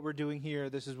 this is what we're doing here.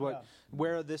 This is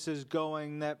where this is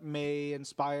going. That may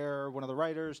inspire one of the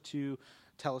writers to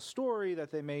tell a story that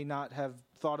they may not have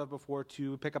thought of before,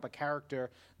 to pick up a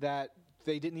character that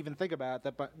they didn't even think about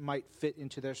that might fit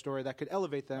into their story that could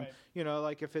elevate them. Right.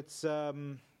 Like if it's I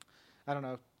don't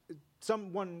know,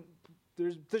 someone.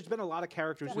 There's been a lot of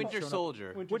characters. who've Winter shown up.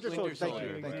 Soldier. Winter Soldier. Thank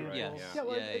you. Right. Yes. Yeah,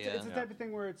 well, Yeah, it's the yeah. type of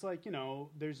thing where it's like,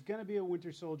 there's going to be a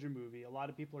Winter Soldier movie. A lot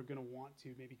of people are going to want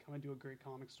to maybe come into a great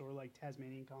comic store like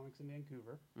Tasmanian Comics in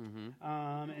Vancouver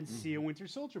and see a Winter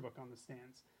Soldier book on the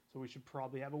stands. So we should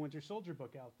probably have a Winter Soldier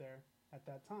book out there at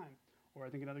that time. Or I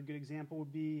think another good example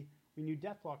would be we knew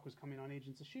Deathlock was coming on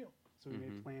Agents of S.H.I.E.L.D. So we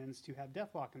made plans to have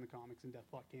Deathlock in the comics, and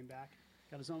Deathlock came back,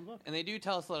 got his own book. And they do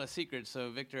tell us a lot of secrets, so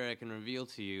Victor, I can reveal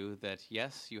to you that,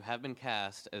 yes, you have been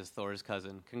cast as Thor's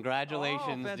cousin.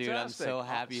 Congratulations, Oh, dude. I'm fantastic. so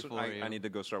happy for you. I need to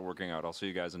go start working out. I'll see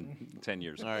you guys in 10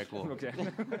 years. All right, cool. Okay.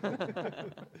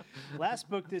 Last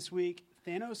book this week,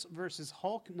 Thanos versus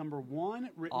Hulk, #1.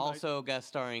 Written Also guest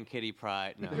starring Kitty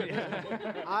Pryde. No, Have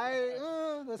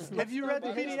you read the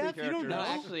PDF? You don't no, know.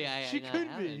 actually, She I could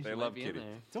haven't. be. She They might love be in Kitty.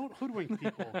 there. Don't hoodwink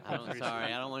people.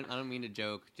 Sorry, I don't mean to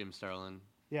joke, Jim Starlin.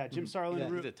 Yeah, Jim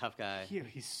Starlin. He's a tough guy.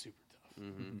 He's super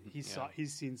tough.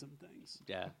 He's seen some things.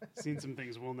 Yeah. Seen some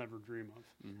things we'll never dream of.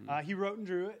 He wrote and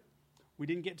drew it. We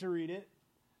didn't get to read it.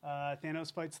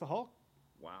 Thanos fights the Hulk.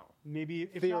 Wow. Maybe,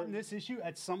 if not in this issue,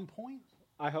 at some point.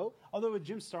 I hope. Although with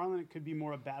Jim Starlin, it could be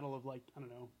more a battle of, like, I don't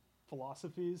know,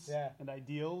 philosophies and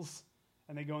ideals.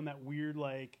 And they go in that weird,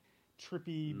 like,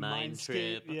 trippy Mind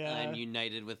trip. Yeah. I'm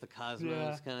united with the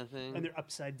cosmos kind of thing. And they're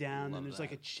upside down, Love and there's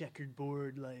like a that. checkered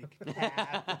board, like,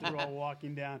 path that they're all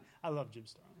walking down. I love Jim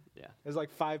Starlin. Yeah. There's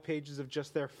like 5 pages of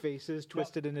just their faces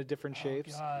twisted into different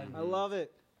shapes. God. I love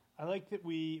it. I like that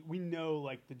we know,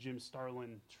 like, the Jim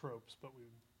Starlin tropes, but we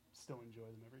still enjoy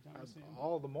them every time we see them.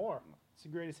 All the more. It's the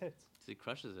greatest hits. He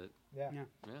crushes it. Yeah. Yeah.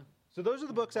 Yeah. So those are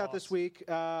the books out this week.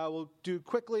 We'll do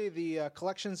quickly the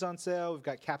collections on sale. We've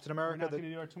got Captain We're America. not going to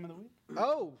do our Tomb of the Week?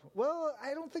 Oh, well,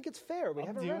 I don't think it's fair. We I'll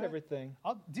haven't do read it. everything.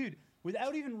 Dude,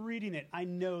 without even reading it, I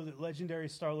know that Legendary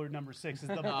Star-Lord #6 is the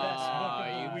best book Oh, of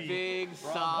the you week. big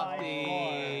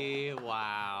softy.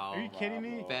 Wow. Are you kidding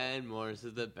me? Ben Morse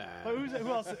is the best. But who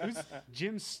else? Who's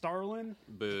Jim Starlin?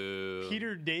 Boo.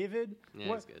 Peter David?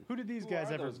 Yeah, he's good. Who did these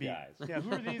guys are ever those beat? guys? Yeah,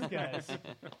 who are these guys?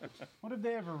 What have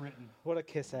they ever written? What a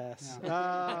kiss ass.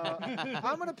 Yeah.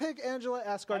 I'm going to pick Angela I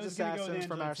Asgard's was going to go with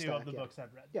Assassins from Angela, our too, stack. of the yeah. books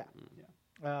I've read. Yeah.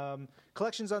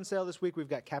 Collections on sale this week. We've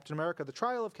got Captain America, The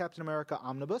Trial of Captain America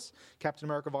Omnibus, Captain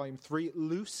America Volume 3,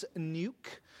 Loose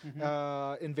Nuke,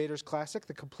 Invaders Classic,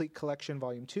 The Complete Collection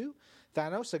Volume 2,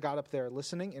 Thanos, I got up there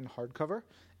listening in hardcover.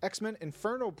 X-Men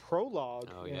Inferno Prologue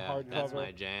Oh in yeah, hardcover. that's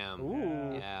my jam.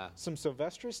 Ooh. Yeah. Some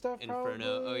Silvestri stuff,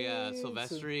 Inferno. probably? Oh yeah,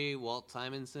 Silvestri, Walt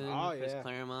Simonson, Oh, Chris yeah.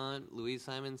 Claremont, Louise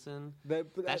Simonson.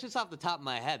 But That's just off the top of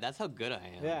my head. That's how good I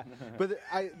am. yeah, but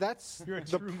that's You're a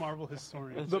the true Marvel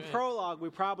historian. the prologue.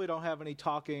 We probably don't have any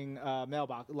talking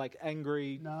mailbox, like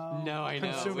angry. No. No, I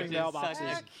know. Consuming Which is such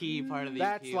mailboxes. a key part of the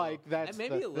That's appeal. like- that's And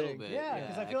maybe the a little thing. bit. Yeah,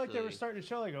 because I feel like they were actually. starting to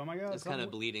show like, oh my god, It's kind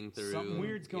of bleeding through. something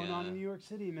weird's going on Yeah. in New York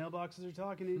City. Mailboxes are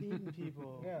talking and eating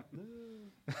people. Yeah.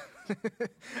 Maybe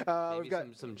We've got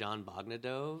some John Bogdanove,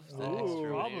 that Ooh. Exterminator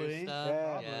Probably. stuff.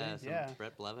 Yeah. Yeah, some Yeah.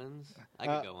 Brett Blevins. I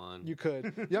could go on. You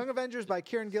could. Young Avengers by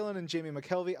Kieran Gillen and Jamie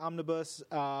McKelvey, Omnibus,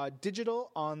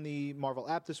 digital on the Marvel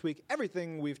app this week.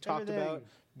 Everything we've talked Everything. about,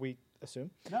 we assume.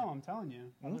 No, I'm telling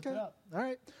you. I looked it up. All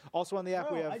right. Also on the app,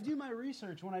 Bro, we have I do my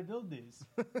research when I build these.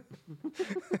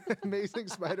 Amazing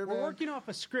Spider-Man. We're working off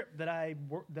a script that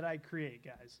I create,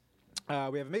 guys.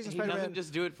 We have Amazing He Spider-Man. doesn't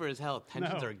just do it for his health.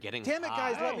 Tensions No. are getting Damn it,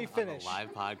 guys, high let me on finish. the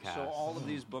live podcast. So all of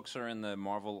these books are in the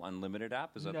Marvel Unlimited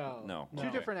app? Is that No. no? Two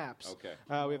Okay. different apps. Okay.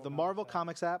 We have the Marvel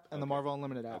Comics app and the Marvel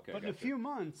Unlimited app. Okay. But in a gotcha. few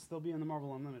months, they'll be in the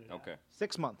Marvel Unlimited app. Okay.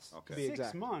 6 months, Okay. to be 6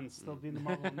 exact. months, they'll be in the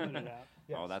Marvel Unlimited app.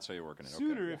 Oh, that's how you're working it.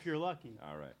 Sooner Okay. if you're lucky.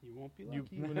 All right. You won't be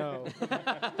lucky. No.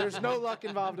 There's no luck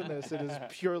involved in this. It is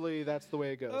purely, that's the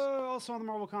way it goes. Also on the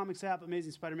Marvel Comics app,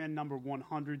 Amazing Spider-Man number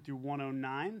 100 through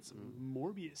 109. Some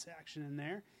Morbius action in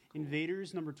there.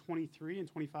 Invaders number 23 and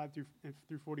 25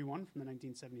 through 41 from the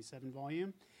 1977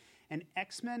 volume. And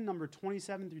X-Men number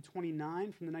 27 through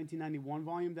 29 from the 1991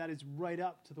 volume. That is right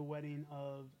up to the wedding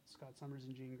of Scott Summers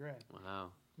and Jean Grey. Wow.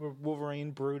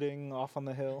 Wolverine brooding off on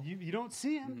the hill. You don't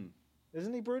see him.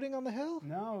 Isn't he brooding on the hill?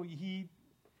 No,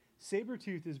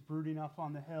 Sabretooth is brooding up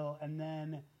on the hill, and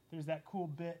then there's that cool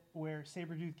bit where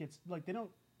Sabretooth gets, like,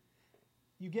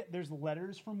 there's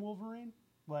letters from Wolverine.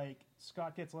 Like,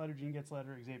 Scott gets a letter, Jean gets a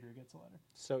letter, Xavier gets a letter.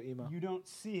 So emo. You don't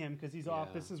see him because he's off.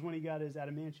 Yeah. This is when he got his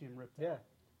adamantium ripped out. Yeah.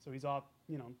 So he's off,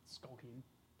 skulking.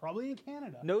 Probably in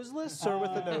Canada. Noseless or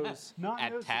with the nose? Not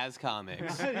At nose- Taz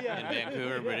Comics Yeah. in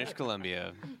Vancouver, British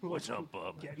Columbia. What's up,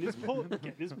 bub? Getting his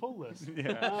pull list.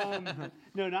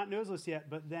 No, not noseless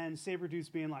yet, but then Sabretooth's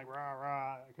being like, rah,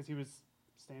 rah, because he was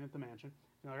staying at the mansion.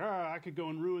 Like, I could go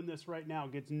and ruin this right now.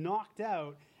 Gets knocked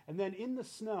out, and then in the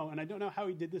snow, and I don't know how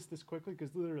he did this quickly,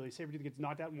 because literally Sabretooth gets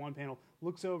knocked out in one panel,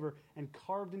 looks over, and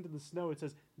carved into the snow it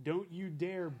says, "Don't you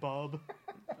dare, bub."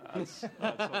 That's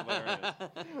hilarious.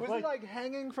 Was he like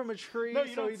hanging from a tree No, you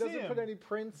so don't he see doesn't him. put any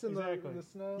prints in, Exactly. in the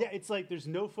snow? Yeah, it's like there's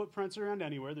no footprints around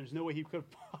anywhere. There's no way he could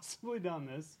have possibly done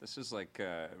this. This is like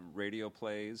radio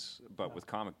plays, but with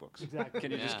comic books. Exactly.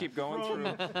 Can you just Yeah. keep going through?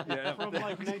 Yeah. From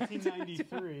like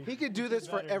 1993. He could do this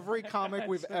for every comic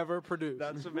we've ever produced.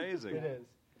 That's amazing. It is.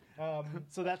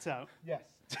 So that's out. Yes.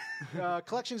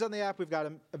 Collections on the app, we've got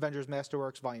Avengers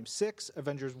Masterworks Volume 6,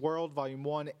 Avengers World Volume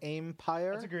 1,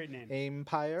 Empire. That's a great name.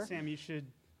 Empire. Sam, you should.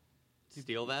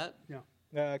 Steal that?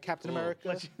 Captain Cool.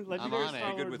 America. Legendary on it.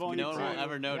 Star Be good Wars with Volume No one will 2.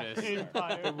 ever notice.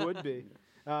 Empire. It would be.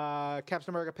 Captain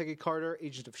America, Peggy Carter,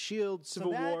 Agent of S.H.I.E.L.D.,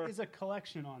 Civil so that War. is a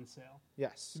collection on sale,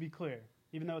 Yes. to be clear.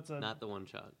 Even though it's a... Not the one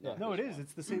shot. Yeah. No, it is.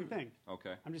 It's the same thing.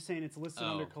 Okay. I'm just saying it's listed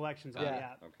Oh. under collections on Yeah. the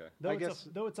app. Okay. Though, I it's guess-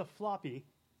 though it's a floppy,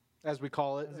 As we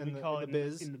call it, as in, we call it the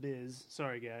biz. in the biz.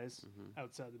 Sorry, guys.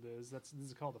 Outside the biz. This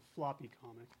is called a floppy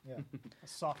comic. Yeah. A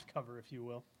soft cover, if you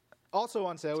will. Also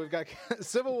on sale, we've got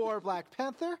Civil War Black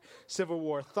Panther, Civil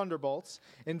War Thunderbolts,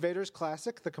 Invaders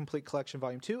Classic, the Complete Collection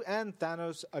Volume 2, and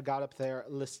Thanos, I Got Up There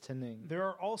Listening. There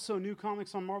are also new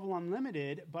comics on Marvel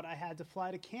Unlimited, but I had to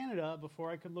fly to Canada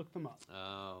before I could look them up.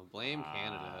 Oh, blame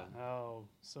Canada. Oh,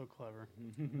 so clever.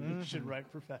 You should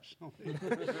write professionally.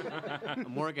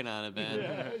 I'm working on it,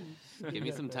 Ben. Give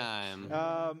me some time.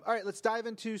 All right, let's dive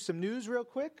into some news real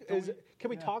quick. Can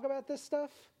we talk about this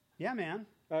stuff? Yeah, man.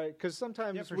 Because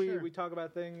sometimes Yeah, for we, sure. we talk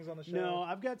about things on the show. No,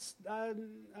 I've got. I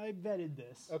vetted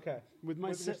this. Okay. With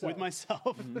yourself.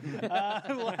 myself.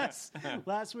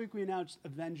 Last week we announced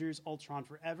Avengers Ultron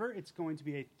Forever. It's going to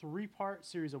be a 3-part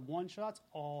series of one-shots,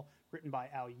 all written by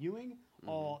Al Ewing,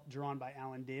 all drawn by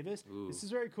Alan Davis. Ooh. This is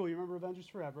very cool. You remember Avengers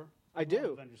Forever? I love do.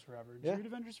 Avengers Forever. Did Yeah. you read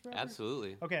Avengers Forever?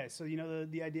 Absolutely. Okay, so you know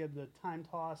the idea of the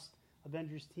time-tossed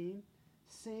Avengers team?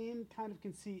 Same kind of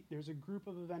conceit. There's a group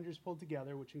of Avengers pulled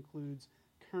together, which includes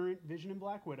current Vision and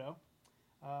Black Widow,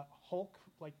 Hulk,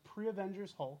 like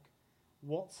pre-Avengers Hulk,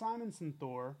 Walt Simonson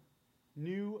Thor,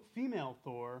 new female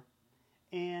Thor,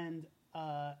 and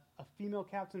a female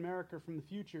Captain America from the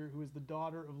future who is the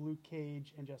daughter of Luke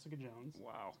Cage and Jessica Jones.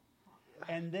 Wow.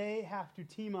 And they have to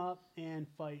team up and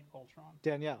fight Ultron.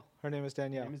 Danielle. Her name is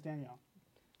Danielle. Her name is Danielle.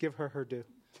 Give her due.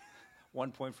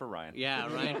 1 point for Ryan. Yeah,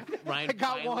 Ryan I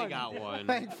got finally one. got one.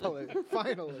 Thankfully,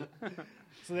 finally.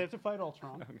 So they have to fight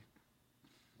Ultron,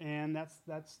 and that's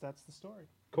the story.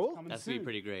 Cool. Coming That's soon. gonna be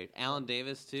pretty great. Alan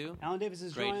Davis too. Alan Davis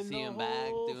is Great to drawing see the him back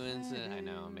whole doing. thing. I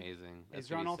know, amazing. That's He's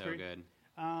drawing gonna all be so three.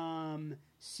 good.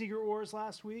 Secret Wars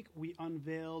last week, we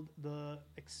unveiled the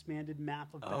expanded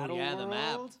map of Battle Oh yeah, World. the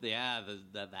map. Yeah,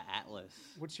 the atlas.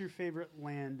 What's your favorite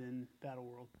land in Battle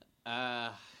World?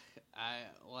 I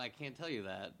can't tell you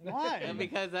that. Why?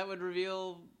 Because that would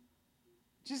reveal.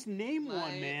 Just name one, My,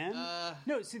 man.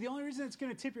 No, see, the only reason it's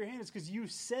going to tip your hand is because you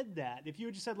said that. If you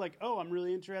had just said, like, oh, I'm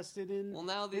really interested in,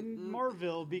 in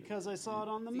Marvel because I saw it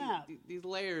on the map. These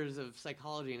layers of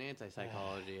psychology and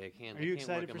anti-psychology, I can't. Are you I can't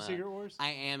excited work for 'em Secret out. Wars? I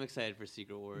am excited for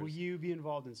Secret Wars. Will you be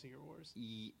involved in Secret Wars?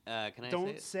 Can I Don't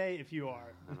say it? say if you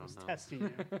are. I'm don't just know. testing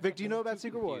you. Vic, do you know about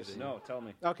Secret Wars? confusing. No, tell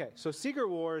me. Okay, so Secret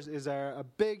Wars is a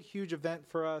big, huge event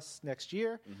for us next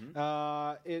year.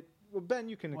 Well, Ben,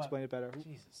 you can What? explain it better.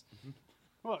 Jesus.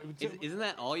 Well, Isn't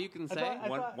that all you can say? I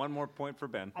thought- One more point for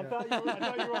Ben. I thought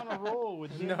you were on a roll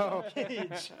with Nicolas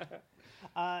Cage.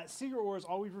 Secret Wars,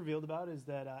 all we've revealed about is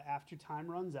that after time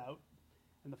runs out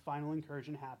and the final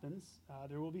incursion happens,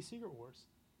 there will be Secret Wars.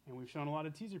 And we've shown a lot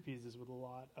of teaser pieces with a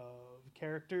lot of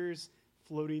characters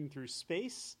floating through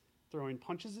space, throwing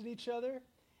punches at each other.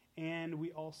 And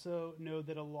we also know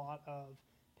that a lot of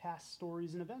past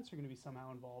stories and events are going to be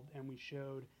somehow involved. And we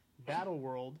showed Battle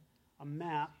World, a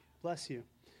map. Bless you.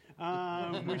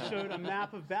 We showed a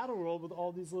map of Battle World with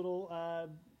all these little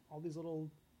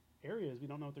areas. We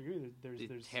don't know what they're doing. There's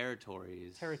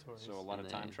Territories. territories. So a lot of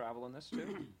time travel in this too.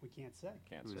 We can't say.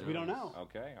 Can't Who say. We don't know.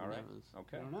 Okay, all Who right. knows? I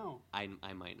Okay. don't know.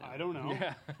 I might know. I don't know.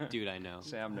 Yeah. Dude, I know.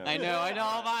 Sam knows. I know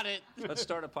all about it. Let's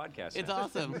start a podcast. It's then.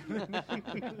 awesome.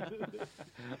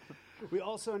 We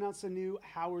also announced a new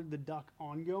Howard the Duck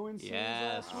ongoing series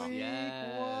Yes, last week.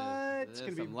 yes. What? It's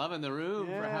gonna be I'm loving the room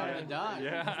for Yeah. Howard the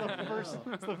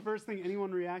Duck. it's the first thing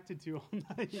anyone reacted to all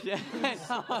night. Yeah, I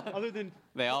know. Other than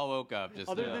They all woke up just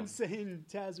Other now. than saying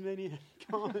Tasmanian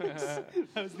comics,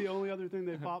 that was the only other thing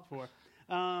they popped for.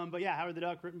 But yeah, Howard the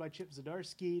Duck, written by Chip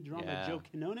Zdarsky, drawn by Yeah. Joe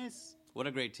Quinones. What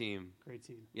a great team. Great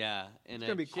team. Yeah. And It's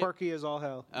going to be quirky as all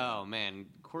hell. Oh, man.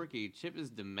 Quirky. Chip is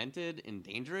demented and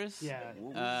dangerous.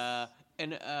 Yeah.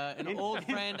 An old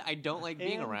friend I don't like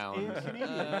being and- around. and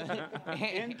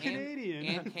Canadian. And Canadian.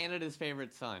 And Canada's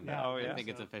favorite son. Yeah. Oh, yeah. I think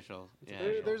it's official.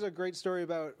 Yeah. There's a great story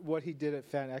about what he did at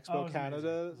Fan Oh, it Expo was Canada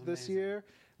amazing. It was this amazing. year.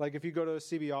 Like if you go to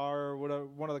CBR or one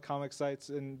of the comic sites,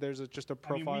 and there's just a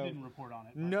I mean, profile. we didn't report on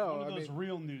it. but No, one of I those mean-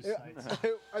 real news sites.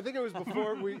 I think it was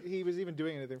before he was even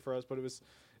doing anything for us, but it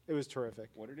was terrific.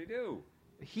 What did he do?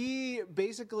 He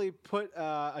basically put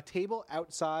a table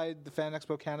outside the Fan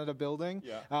Expo Canada building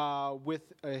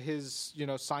with his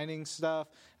signing stuff,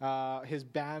 his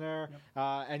banner,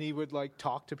 and he would like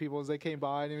talk to people as they came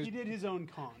by. And He did his own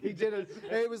con. he did it.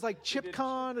 It was like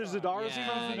ChipCon or Zadar's Yeah,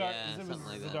 Con. yeah. it was something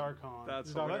like that. ZadarCon.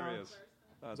 That's Zadar- hilarious.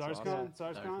 That's ZarsCon? awesome.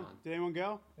 ZarsCon? ZarsCon. Did anyone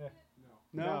go? Yeah.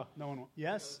 No? No. No one went.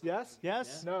 Yes? Yes.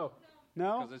 Yes? No.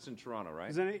 No? Because it's in Toronto,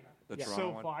 right? Is any? The Yeah. Toronto So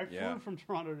one? far. I flew Yeah. from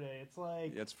Toronto today. It's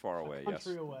like. It's far away. Yes.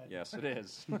 country away. Yes, it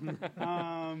is.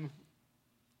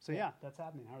 So yeah, that's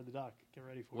happening. Howard the Duck. Get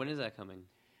ready for When it. is that coming?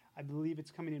 I believe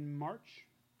it's coming in March.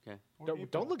 Okay. Or Don't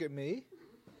April. look at me.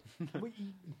 Wait,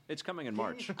 It's coming in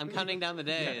March. I'm counting down the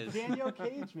days. Daniel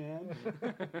Cage, man.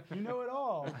 You know it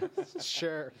all.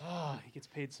 Sure. Oh, he gets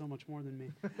paid so much more than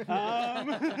me.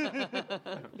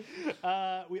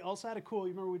 We also had a cool,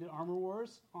 you remember we did Armor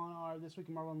Wars on our This Week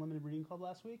in Marvel Unlimited Reading Club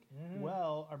last week?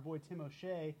 Well, our boy Tim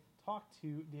O'Shea talked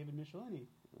to David Michelini,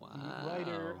 the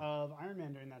writer of Iron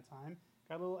Man during that time.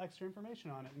 Got a little extra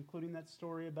information on it, including that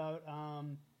story about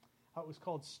how it was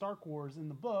called Stark Wars in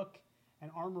the book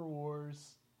and Armor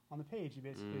Wars on the page. He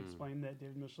basically explained that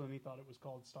David Michelini thought it was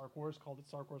called Stark Wars, called it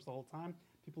Stark Wars the whole time.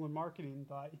 People in marketing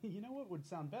thought, you know what would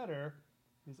sound better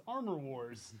is Armor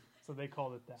Wars. So they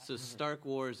called it that. So Stark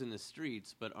Wars in the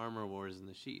streets, but Armor Wars in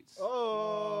the sheets.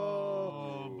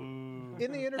 Oh. boo.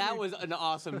 In the interview, That was an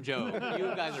awesome joke.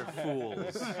 You guys are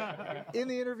fools. in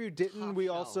the interview, didn't Top we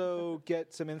shelf. also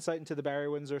get some insight into the Barry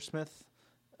Windsor Smith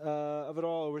of it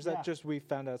all, or was Yeah. that just we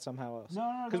found out somehow else? No,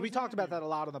 that because we was talked the about interview. that a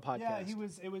lot on the podcast.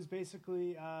 Yeah, it was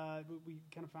basically, we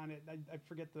kind of found it, I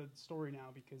forget the story now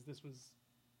because this was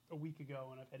a week ago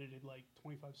and I've edited like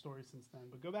 25 stories since then.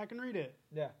 But go back and read it.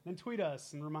 Yeah. Then tweet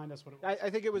us and remind us what it was. I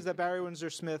think it was that Barry Windsor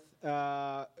Smith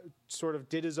sort of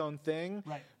did his own thing,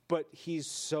 Right. but he's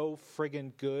so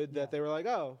friggin' good that they were like,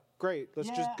 oh, great, let's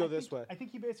just go this way. I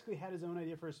think he basically had his own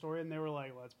idea for a story, and they were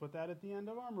like, let's put that at the end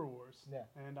of Armor Wars. Yeah.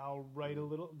 And I'll write a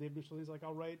little, Dave Michelini's like,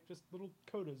 I'll write just little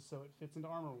codas so it fits into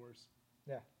Armor Wars.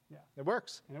 Yeah. Yeah. It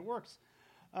works. And it works.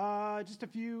 Just a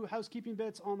few housekeeping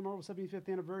bits on the Marvel 75th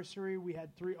anniversary. We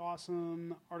had 3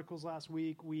 awesome articles last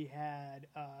week. We had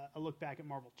a look back at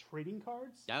Marvel trading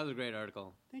cards. That was a great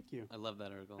article. Thank you. I love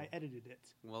that article. I edited it.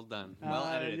 Well done. Well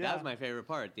edited. yeah. That was my favorite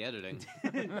part, the editing.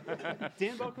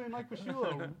 Dan Buckley and Mike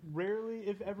Pasciullo, rarely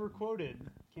if ever quoted,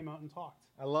 came out and talked.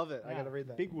 I love it. I got to read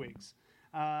that. Big wigs.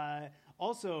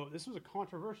 Also, this was a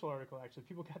controversial article, actually.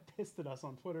 People got pissed at us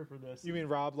on Twitter for this. You mean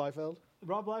Rob Liefeld?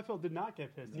 Rob Liefeld did not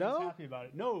get pissed. He No? was happy about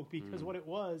it. No, because what it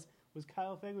was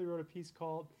Kyle Fegley wrote a piece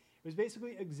called, it was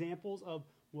basically examples of,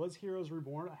 was Heroes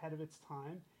Reborn ahead of its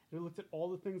time? And it looked at all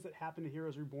the things that happened to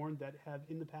Heroes Reborn that have,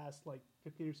 in the past,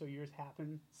 15 or so years,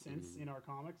 happened since in our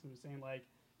comics. And was saying,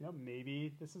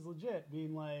 maybe this is legit.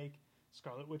 Being like,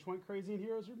 Scarlet Witch went crazy in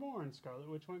Heroes Reborn. Scarlet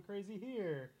Witch went crazy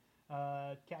here.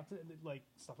 Captain,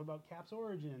 stuff about Cap's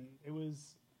origin. It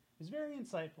was very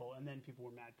insightful, and then people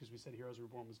were mad because we said Heroes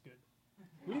Reborn was good.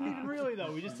 We didn't even really,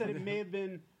 though. We just said it may have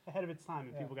been ahead of its time,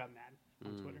 and people got mad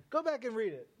on Twitter. Go back and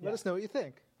read it. Let us know what you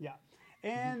think. Yeah.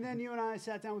 And then you and I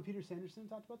sat down with Peter Sanderson and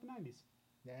talked about the 90s.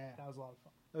 Yeah. That was a lot of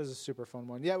fun. That was a super fun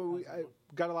one. Yeah, I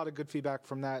got a lot of good feedback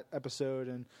from that episode,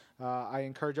 and I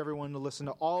encourage everyone to listen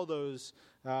to all those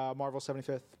Marvel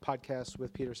 75th podcasts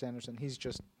with Peter Sanderson. He's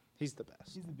the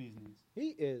best. He's the bee's knees. He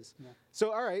is. Yeah.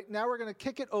 So, all right, now we're going to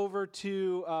kick it over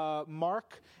to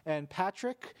Mark and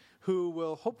Patrick, who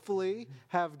will hopefully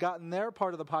have gotten their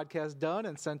part of the podcast done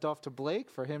and sent off to Blake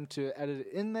for him to edit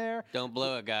it in there. Don't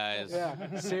blow it, guys.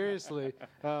 Yeah, seriously.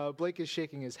 Blake is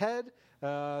shaking his head,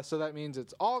 so that means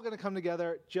it's all going to come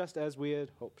together just as we had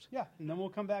hoped. Yeah, and then we'll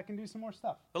come back and do some more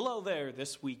stuff. Hello there.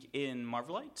 This week in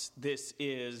Marvelites, this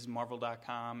is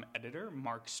Marvel.com editor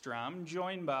Mark Strom,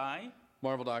 joined by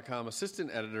Marvel.com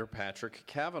assistant editor Patrick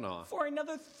Kavanaugh. for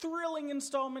another thrilling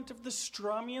installment of the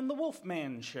Strummy and the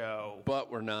Wolfman Show.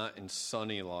 But we're not in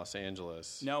sunny Los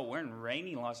Angeles. No, we're in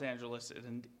rainy Los Angeles,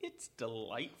 and it's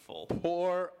delightful.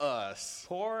 Poor us.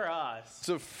 Poor us. It's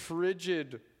a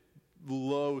frigid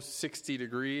low 60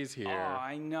 degrees Oh, here.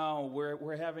 I know.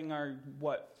 We're having our,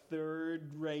 third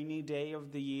rainy day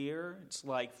of the year? It's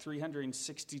like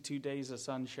 362 days of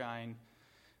sunshine.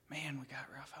 Man, we got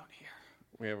rough out here.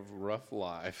 We have rough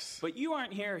lives. But you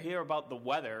aren't here about the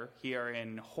weather here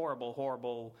in horrible,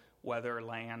 horrible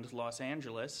weatherland, Los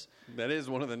Angeles. That is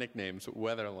one of the nicknames,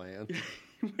 Weatherland.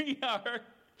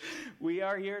 We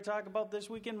are here to talk about This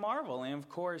Week in Marvel. And, of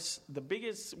course,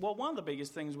 one of the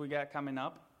biggest things we got coming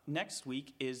up next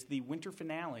week is the winter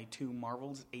finale to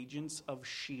Marvel's Agents of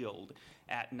S.H.I.E.L.D.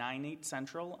 at 9/8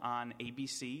 Central on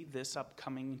ABC this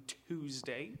upcoming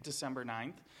Tuesday, December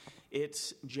 9th.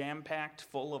 It's jam-packed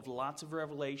full of lots of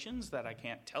revelations that I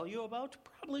can't tell you about,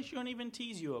 probably shouldn't even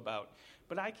tease you about.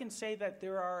 But I can say that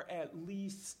there are at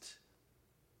least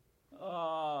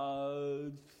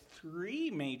 3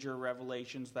 major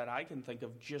revelations that I can think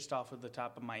of just off of the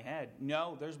top of my head.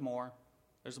 No, there's more.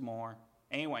 There's more.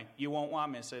 Anyway, you won't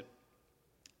want to miss it.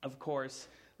 Of course,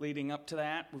 leading up to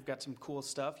that, we've got some cool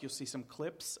stuff. You'll see some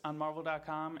clips on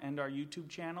Marvel.com and our YouTube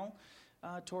channel.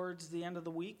 Towards the end of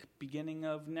the week, beginning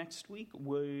of next week,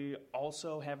 we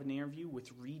also have an interview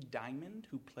with Reed Diamond,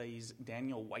 who plays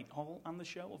Daniel Whitehall on the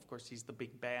show. Of course, he's the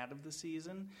big bad of the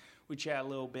season. We chat a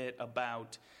little bit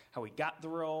about how he got the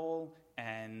role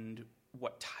and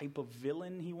what type of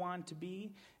villain he wanted to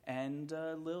be, and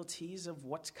a little tease of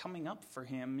what's coming up for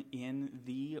him in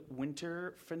the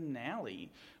winter finale.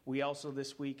 We also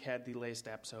this week had the latest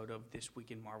episode of This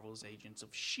Week in Marvel's Agents of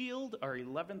S.H.I.E.L.D., our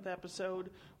 11th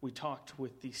episode. We talked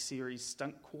with the series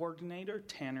stunt coordinator,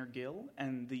 Tanner Gill,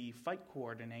 and the fight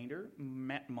coordinator,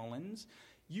 Matt Mullins.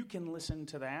 You can listen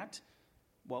to that,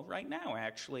 well, right now,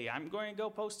 actually. I'm going to go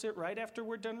post it right after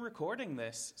we're done recording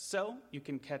this. So you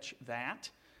can catch that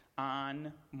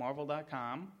on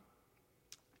Marvel.com.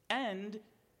 And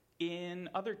in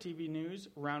other TV news,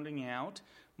 rounding out,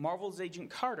 Marvel's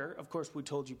Agent Carter. Of course, we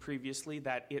told you previously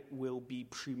that it will be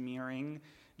premiering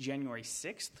January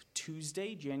 6th,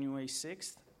 Tuesday, January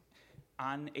 6th,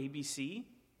 on ABC.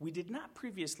 We did not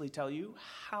previously tell you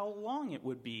how long it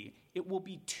would be. It will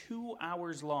be 2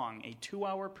 hours long, a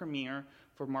 2-hour premiere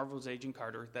for Marvel's Agent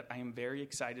Carter that I am very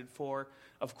excited for.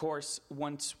 Of course,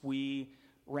 once we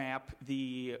wrap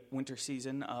the winter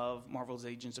season of Marvel's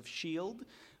Agents of S.H.I.E.L.D.,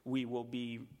 we will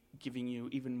be giving you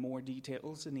even more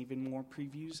details and even more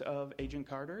previews of Agent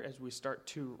Carter as we start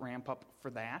to ramp up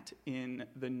for that in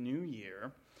the new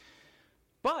year.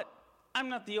 But I'm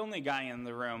not the only guy in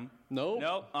the room.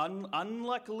 No.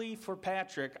 Unluckily for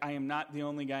Patrick, I am not the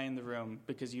only guy in the room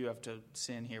because you have to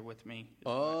sit in here with me.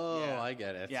 Oh, Yeah. I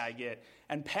get it. Yeah, I get it.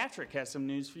 And Patrick has some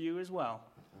news for you as well.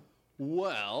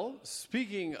 Well,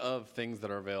 speaking of things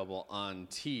that are available on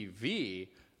TV,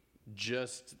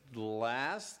 just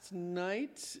last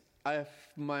night, if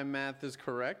my math is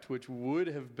correct, which would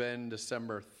have been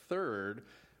December 3rd,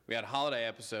 we had holiday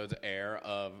episodes air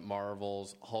of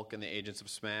Marvel's Hulk and the Agents of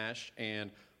Smash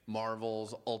and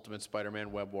Marvel's Ultimate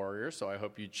Spider-Man Web Warrior, so I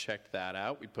hope you checked that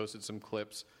out. We posted some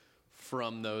clips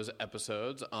from those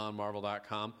episodes on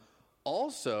Marvel.com.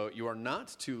 Also, you are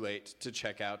not too late to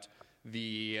check out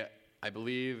I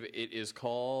believe it is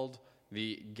called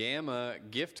the Gamma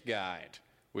Gift Guide,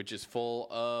 which is full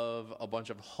of a bunch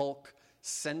of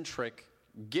Hulk-centric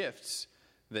gifts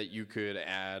that you could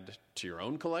add to your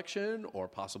own collection or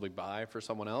possibly buy for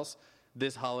someone else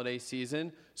this holiday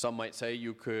season. Some might say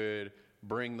you could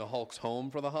bring the Hulks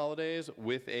home for the holidays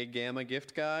with a Gamma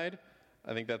Gift Guide.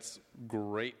 I think that's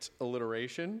great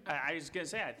alliteration. I was going to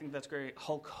say, I think that's great.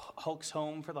 Hulk's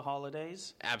home for the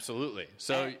holidays. Absolutely.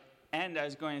 So, and I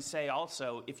was going to say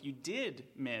also, if you did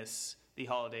miss the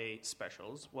holiday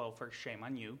specials, well, first, shame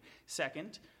on you.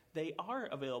 Second, they are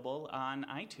available on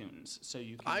iTunes. So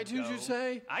you can iTunes, you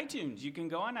say? iTunes. You can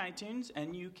go on iTunes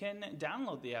and you can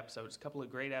download the episodes. A couple of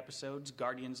great episodes.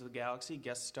 Guardians of the Galaxy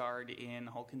guest starred in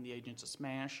Hulk and the Agents of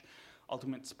Smash.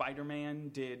 Ultimate Spider-Man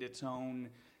did its own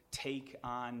take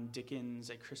on Dickens'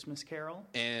 A Christmas Carol.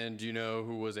 And do you know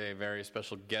who was a very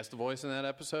special guest voice in that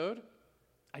episode?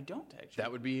 I don't, actually.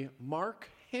 That would be Mark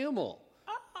Hamill.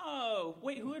 Oh,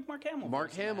 wait, who had Mark Hamill?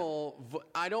 Mark Hamill,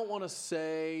 I don't want to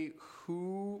say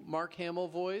who Mark Hamill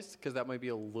voiced, because that might be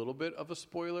a little bit of a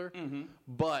spoiler,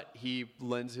 but he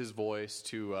lends his voice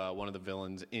to one of the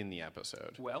villains in the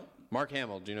episode. Well, Mark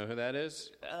Hamill, do you know who that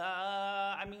is?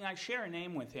 I mean, I share a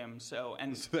name with him, so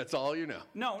that's all you know.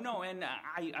 No, and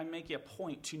I make it a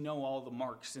point to know all the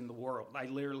Marks in the world. I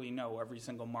literally know every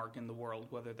single Mark in the world,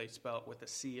 whether they spell it with a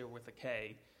C or with a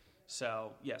K.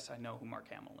 So, yes, I know who Mark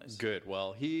Hamill is. Good.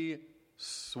 Well, he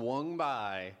swung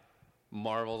by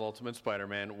Marvel's Ultimate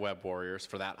Spider-Man Web Warriors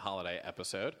for that holiday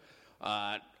episode.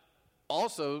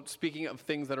 Also, speaking of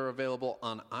things that are available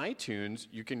on iTunes,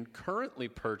 you can currently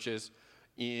purchase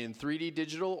in 3D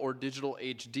digital or digital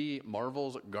HD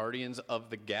Marvel's Guardians of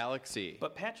the Galaxy.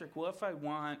 But Patrick, what if I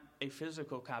want a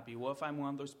physical copy? What if I'm one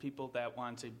of those people that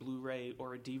wants a Blu-ray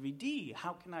or a DVD?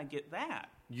 How can I get that?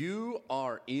 You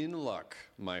are in luck,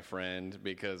 my friend,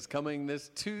 because coming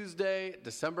this Tuesday,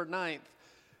 December 9th,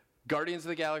 Guardians of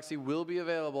the Galaxy will be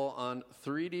available on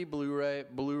 3D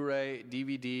Blu-ray,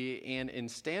 DVD, and in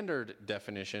standard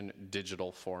definition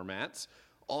digital formats.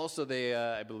 Also,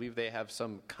 I believe they have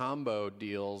some combo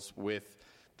deals with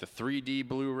the 3D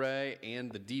Blu-ray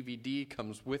and the DVD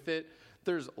comes with it.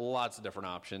 There's lots of different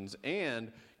options.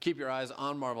 And keep your eyes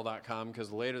on Marvel.com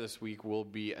because later this week we'll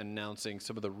be announcing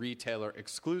some of the retailer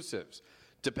exclusives.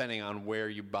 Depending on where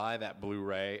you buy that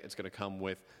Blu-ray, it's going to come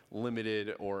with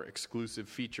limited or exclusive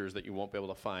features that you won't be able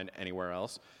to find anywhere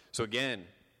else. So again,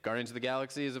 Guardians of the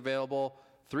Galaxy is available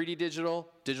 3D digital,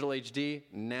 digital HD.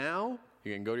 Now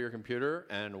you can go to your computer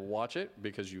and watch it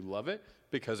because you love it,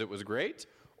 because it was great.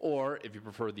 Or if you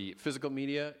prefer the physical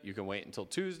media, you can wait until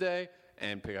Tuesday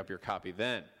and pick up your copy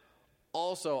then.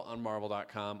 Also on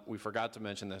Marvel.com, we forgot to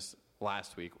mention this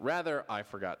last week. Rather, I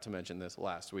forgot to mention this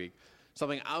last week.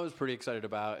 Something I was pretty excited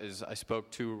about is I spoke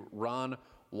to Ron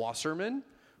Wasserman,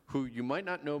 who you might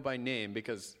not know by name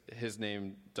because his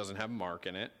name doesn't have Mark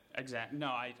in it. Exactly. No,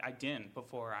 I didn't.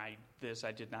 Before I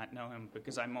did not know him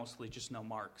because I mostly just know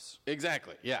Marks.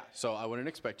 Exactly, yeah. So I wouldn't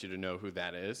expect you to know who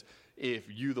that is. If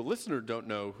you, the listener, don't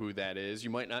know who that is, you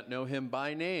might not know him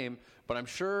by name, but I'm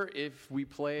sure if we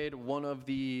played one of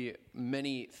the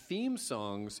many theme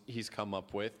songs he's come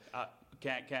up with...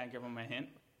 Can I give him a hint?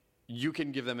 You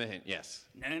can give them a hint, yes.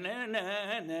 Na na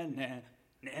na na na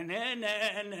na na na na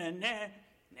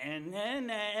na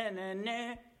na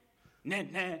na na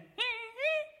na.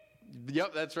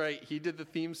 Yep, that's right. He did the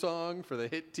theme song for the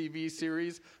hit TV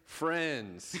series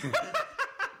Friends.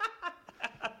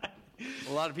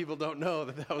 A lot of people don't know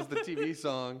that was the TV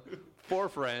song for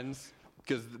Friends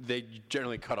because they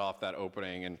generally cut off that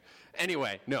opening. And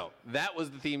anyway, no, that was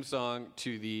the theme song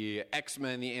to the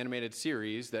X-Men, the animated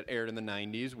series that aired in the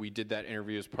 90s. We did that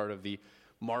interview as part of the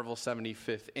Marvel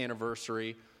 75th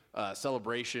anniversary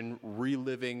celebration,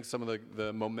 reliving some of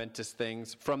the momentous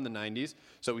things from the 90s.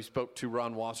 So we spoke to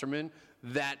Ron Wasserman.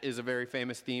 That is a very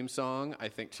famous theme song, I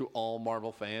think, to all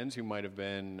Marvel fans who might have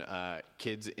been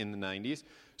kids in the 90s.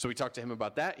 So we talked to him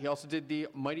about that. He also did the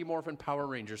Mighty Morphin Power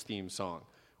Rangers theme song,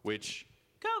 which...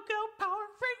 Go, go, Power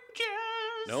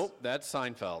Rangers! Nope, that's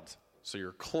Seinfeld. So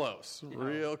you're close,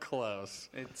 real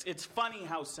close. It's funny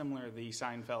how similar the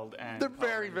Seinfeld and they're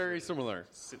very, very similar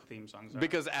theme songs are.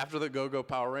 Because after the Go Go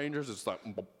Power Rangers, it's like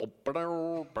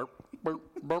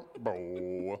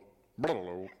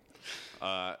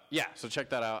so check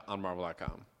that out on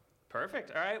Marvel.com.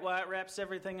 Perfect. All right. Well, that wraps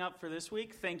everything up for this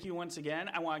week. Thank you once again.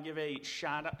 I want to give a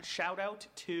shout out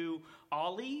to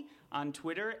Ollie on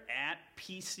Twitter at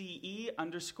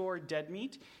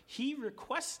PCE_deadmeat. He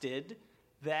requested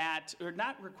that, or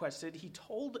not requested, he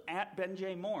told at Ben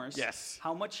J. Morse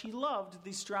how much he loved the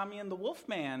Strami and the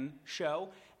Wolfman show,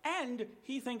 and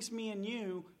he thinks me and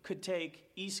you could take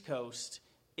East Coast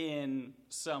in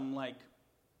some, like,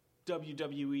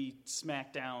 WWE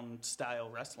SmackDown style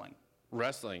wrestling.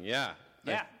 Wrestling, yeah.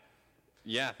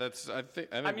 Yeah. That's. I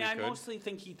mean, I mostly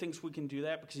think he thinks we can do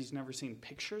that because he's never seen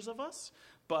pictures of us.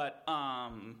 But,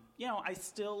 I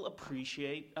still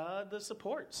appreciate the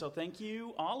support. So thank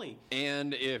you, Ollie.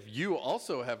 And if you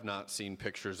also have not seen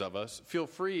pictures of us, feel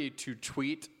free to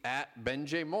tweet at Ben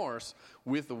J. Morse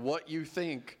with what you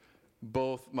think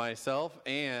both myself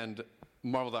and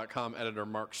Marvel.com editor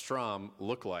Mark Strom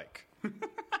look like.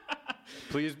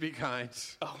 Please be kind.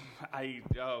 That's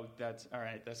all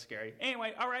right. That's scary.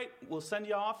 Anyway, all right. We'll send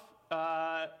you off.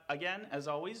 Again, as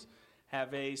always,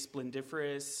 have a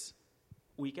splendiferous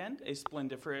weekend, a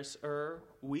splendiferous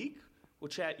week. We'll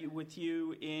chat with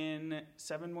you in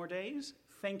 7 more days.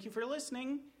 Thank you for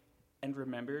listening. And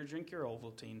remember to drink your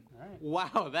Ovaltine. All right.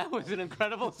 Wow, that was an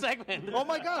incredible segment. Oh,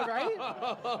 my God, right?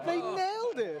 They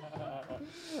nailed it.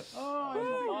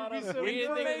 We didn't think you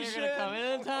were going to come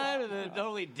in on time, and then it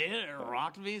totally did. It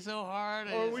rocked me so hard.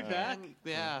 Oh, are we back?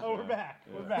 Yeah. Oh, we're back.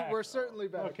 We're back. We're certainly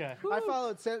back. Okay. I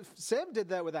followed Sam. Sam did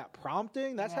that without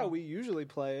prompting. That's how we usually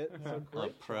play it. So A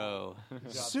great. pro.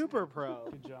 Super pro.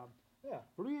 Good job. Yeah.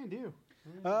 What are we going to do?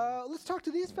 Let's talk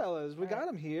to these fellas. We got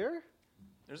them here.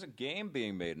 There's a game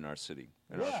being made in our city,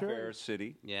 in Yeah. our Sure. fair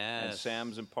city. Yes. And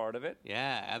Sam's a part of it.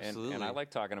 Yeah, absolutely. And I like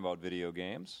talking about video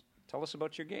games. Tell us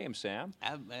about your game, Sam.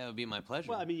 That would be my pleasure.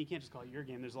 Well, I mean, you can't just call it your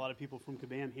game. There's a lot of people from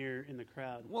Kabam here in the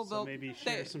crowd. Well, so they'll- maybe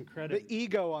share they- some The credit.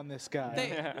 ego on this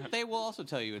guy. they will also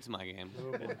tell you it's my game.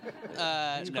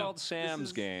 It's called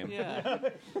Sam's game. Yeah,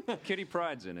 Kitty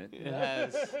Pride's in it. it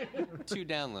has 2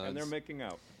 downloads. And they're making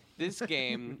out. This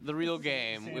game, the real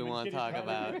game we want to talk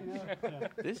about,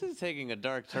 this is taking a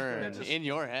dark turn in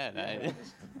your head.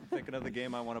 Thinking of the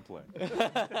game I want to play.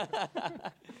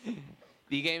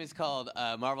 The game is called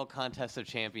Marvel Contest of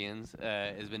Champions.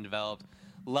 Has been developed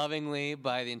lovingly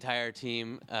by the entire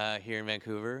team here in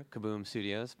Vancouver, Kabam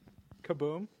Studios.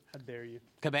 Kaboom. How dare you?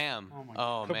 Kabam. Oh my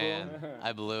Oh, God. man,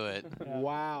 I blew it.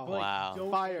 Wow. Wow. Don't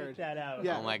Fired. edit that out.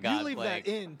 Yeah. Oh my God, You leave Blake. that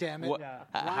in, damn it. What- Yeah.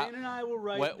 How- Ryan and I will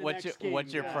write the next game.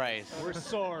 What's your guys. price? We're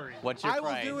sorry. What's your I will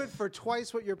price? do it for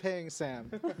twice what you're paying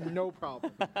Sam. No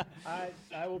problem.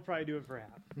 I will probably do it for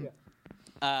half.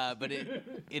 But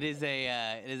it is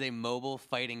a mobile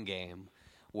fighting game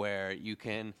where you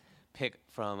can pick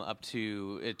from up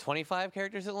to 25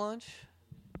 characters at launch.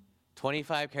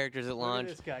 25 characters at Look launch.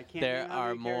 at this guy. Can't There know how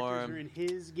are many characters more. are in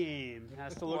his game.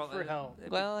 Has to look for help.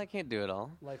 Well, I can't do it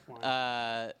all.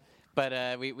 Lifeline.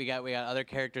 But we got other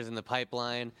characters in the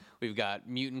pipeline. We've got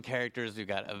mutant characters. We've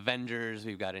got Avengers.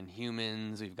 We've got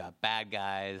Inhumans. We've got bad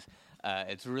guys.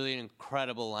 It's really an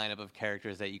incredible lineup of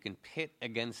characters that you can pit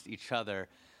against each other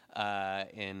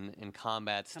in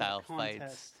combat style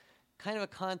fights. Kind of a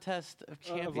contest of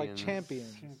champions. Of like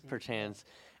champions. Perchance.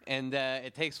 And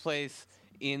it takes place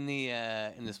in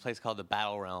this place called the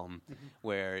Battle Realm,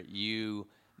 where you,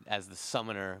 as the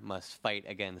summoner, must fight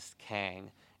against Kang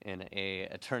in a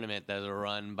tournament that is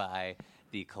run by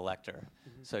the Collector.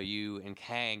 So you and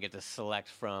Kang get to select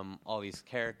from all these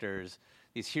characters,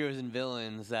 these heroes and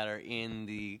villains that are in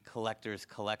the Collector's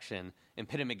collection, and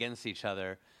pit them against each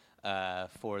other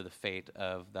for the fate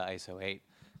of the ISO 8.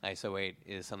 ISO 8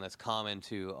 is something that's common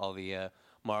to all the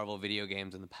Marvel video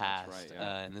games in the past. That's right,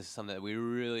 yeah. And this is something that we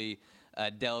really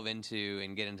delve into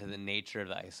and get into the nature of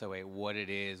the ISO 8, what it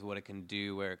is, what it can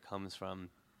do, where it comes from.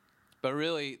 But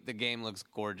really, the game looks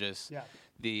gorgeous. Yeah.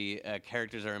 The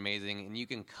characters are amazing, and you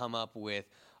can come up with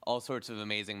all sorts of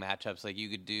amazing matchups. Like you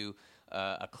could do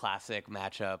a classic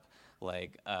matchup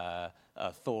like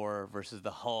Thor versus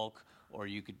the Hulk, or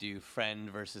you could do friend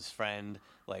versus friend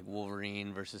like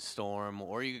Wolverine versus Storm,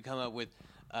 or you could come up with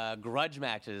grudge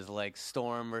matches like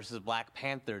Storm versus Black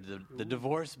Panther, the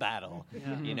divorce battle.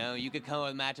 You know, you could come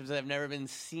up with matchups that have never been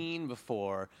seen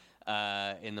before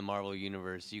in the Marvel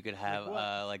universe. You could have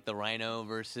like the Rhino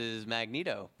versus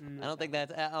Magneto. I don't think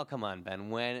that's. Oh, come on, Ben.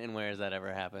 When and where has that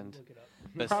ever happened? Look it up.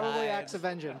 Probably Acts of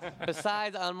Vengeance.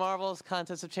 Besides on Marvel's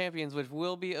Contest of Champions, which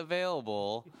will be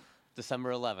available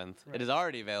December 11th. It is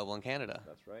already available in Canada.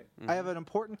 That's right. I have an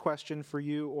important question for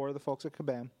you or the folks at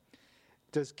Kabam.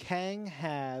 Does Kang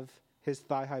have his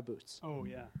thigh-high boots? Oh,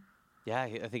 yeah. Yeah,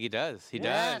 I think he does. He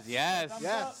Yes. does. Yes. Thumbs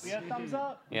Yes. up. We got thumbs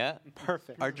up. Yeah.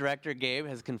 Perfect. Our director Gabe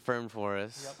has confirmed for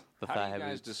us the How thigh do you high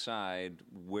guys boots. decide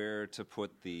where to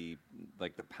put the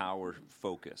power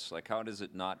focus? Like, how does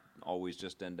it not always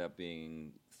just end up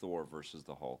being Thor versus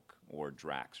the Hulk or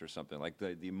Drax or something like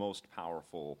the most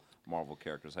powerful Marvel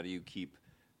characters? How do you keep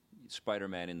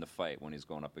Spider-Man in the fight when he's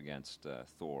going up against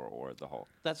Thor or the Hulk?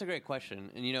 That's a great question.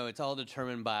 And, it's all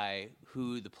determined by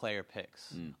who the player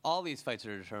picks. All these fights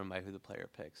are determined by who the player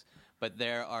picks. But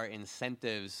there are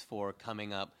incentives for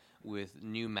coming up with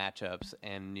new matchups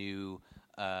and new...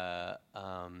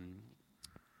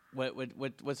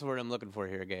 what's the word I'm looking for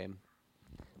here, Gabe?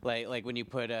 Like when you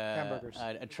put Hamburgers.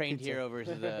 a trained Pizza. hero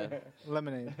versus a...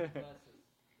 Lemonade.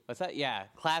 What's that? Yeah,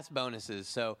 class bonuses.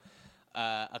 So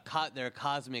there are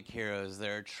cosmic heroes,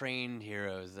 there are trained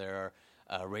heroes, there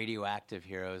are radioactive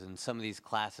heroes, and some of these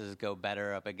classes go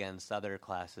better up against other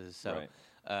classes. So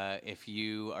if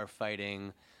you are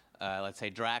fighting, let's say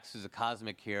Drax, who's a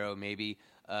cosmic hero, maybe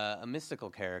a mystical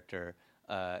character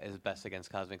is best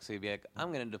against cosmic. So you'd be like,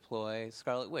 I'm going to deploy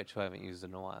Scarlet Witch, who I haven't used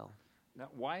in a while. Now,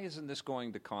 why isn't this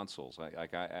going to consoles?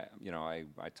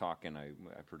 I talk and I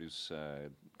produce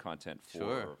content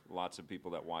for lots of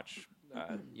people that watch,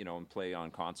 and play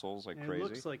on consoles like And crazy. it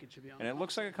looks like it should be on. And it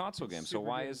looks like a console game. So super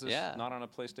why good. is this not on a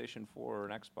PlayStation 4 or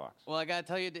an Xbox? Well, I gotta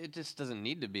tell you, it just doesn't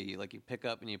need to be. Like, you pick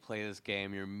up and you play this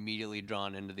game, you're immediately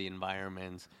drawn into the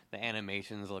environments. The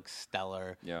animations look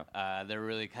stellar. Yeah. They're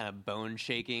really kind of bone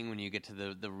shaking when you get to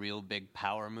the real big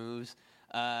power moves.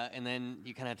 And then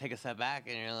you kind of take a step back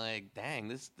and you're like, dang,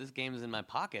 this game is in my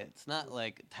pocket. It's not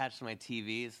like attached to my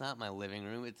TV. It's not my living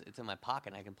room. It's in my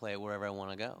pocket. And I can play it wherever I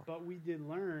want to go. But we did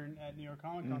learn at New York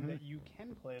Comic Con that you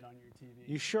can play it on your TV.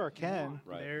 You sure if you can. want.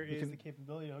 Right. There You is can- the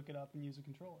capability to hook it up and use a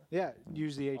controller. Yeah,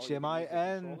 use the HDMI,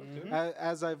 and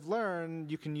as I've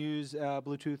learned, you can use a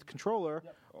Bluetooth controller.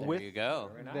 There With you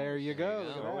go. there you go.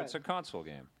 Look at So that. it's a console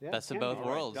game. Yeah, Best it of can both be.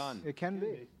 worlds. Done. It can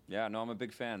be. Yeah, no, I'm a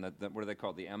big fan. What are they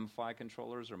called? The MFi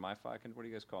controllers or MiFi? What do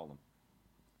you guys call them?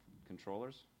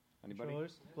 Controllers? Anybody?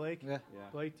 Controllers? Blake? Yeah. Yeah.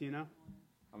 Blake, do you know?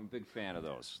 I'm a big fan of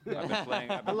those. I've been playing.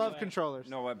 I love controllers.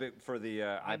 No, for the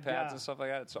iPads yeah. and stuff like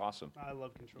that. It's awesome. I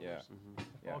love controllers. Yeah. Of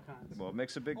Yeah. all kinds. Well, it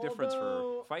makes a big difference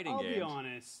Although, for fighting I'll games. be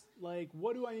honest. Like,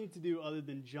 what do I need to do other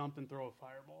than jump and throw a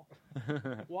fireball?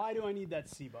 Why do I need that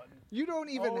C button? You don't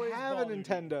even Always have a bothered me.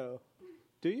 Nintendo,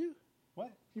 do you?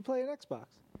 What? You play an Xbox.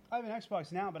 I have an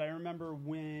Xbox now, but I remember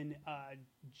when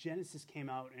Genesis came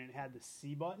out and it had the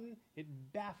C button, it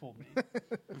baffled me.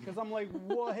 Because I'm like,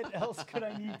 what else could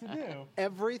I need to do?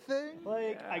 Everything?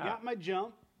 Like, I got my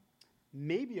jump,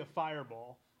 maybe a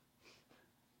fireball.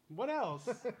 What else?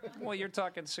 Well, you're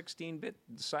talking 16-bit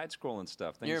side-scrolling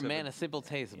stuff. Things You're a have man of simple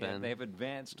taste, yeah, Ben. they've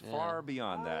advanced far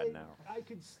beyond that now. I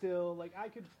could still, I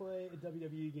could play a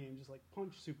WWE game, just like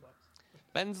punch suplex.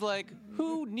 Ben's like,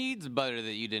 who needs butter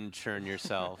that you didn't churn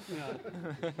yourself?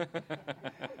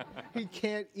 He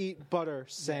can't eat butter,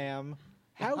 Sam.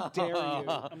 How dare you?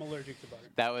 I'm allergic to butter.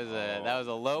 That was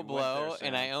a low You went blow, there, Sam.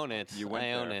 and I own it. You went I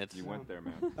there. own it. You went there,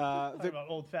 man. Talking about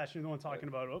old-fashioned, the one talking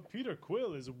about, Peter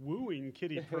Quill is wooing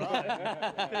Kitty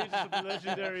Pryde, pages of the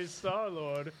legendary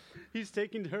Star-Lord. He's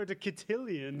taking her to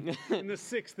Cotillion in the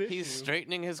 6th issue. He's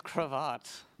straightening his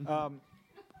cravat.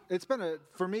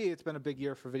 For me, it's been a big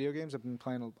year for video games. I've been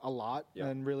playing a lot Yeah.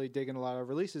 and really digging a lot of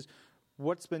releases.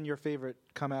 What's been your favorite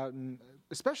come out, and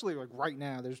especially like right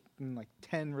now? There's been like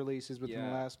 10 releases within the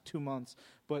Yeah. last 2 months.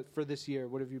 But for this year,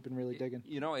 what have you been really digging?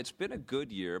 You know, it's been a good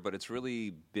year, but it's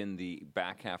really been the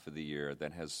back half of the year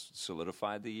that has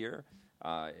solidified the year.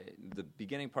 The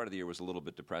beginning part of the year was a little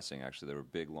bit depressing, actually. There were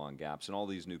big, long gaps, and all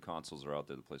these new consoles are out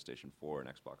there, the PlayStation 4 and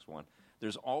Xbox One.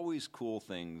 There's always cool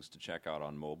things to check out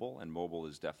on mobile, and mobile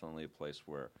is definitely a place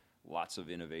where lots of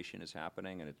innovation is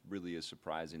happening, and it really is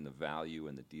surprising the value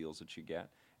and the deals that you get.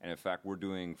 And in fact, we're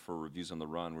doing, for Reviews on the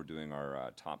Run, we're doing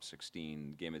our top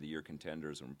 16 Game of the Year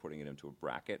contenders, and we're putting it into a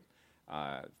bracket.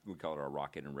 We call it our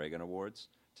Rocket and Reagan Awards,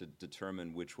 to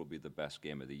determine which will be the best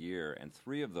game of the year. And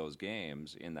 3 of those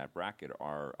games in that bracket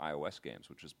are iOS games,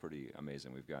 which is pretty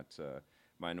amazing. We've got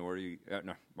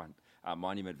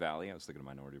Monument Valley. I was thinking of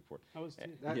Minority Report. I was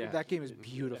too. That game is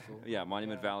beautiful. Yeah,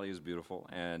 Monument Valley is beautiful.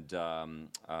 And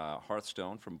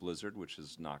Hearthstone from Blizzard, which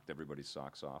has knocked everybody's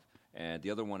socks off. And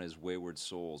the other one is Wayward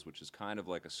Souls, which is kind of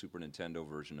like a Super Nintendo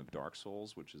version of Dark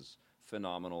Souls, which is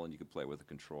phenomenal, and you can play with a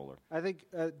controller. I think,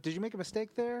 did you make a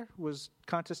mistake there? Was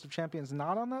Contest of Champions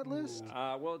not on that list?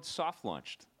 Well, it's soft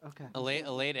launched. Okay. A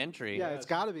late entry. Yeah, it's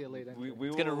got to be a late entry.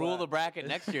 It's going to rule the bracket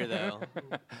next year, though.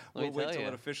 We'll Let me wait tell till you.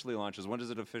 it officially launches. When does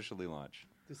it officially launch?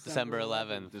 December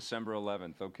 11th. December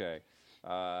 11th. Okay.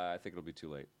 I think it'll be too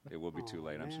late. It will be too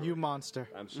late. I'm man. sorry. You monster.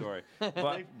 I'm sorry.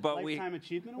 But Lifetime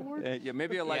Achievement Award? yeah,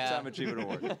 maybe a Lifetime Achievement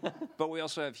Award. But we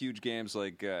also have huge games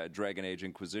like Dragon Age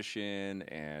Inquisition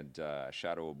and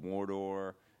Shadow of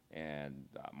Mordor and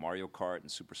Mario Kart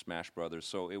and Super Smash Brothers.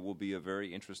 So it will be a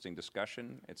very interesting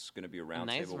discussion. It's going to be a round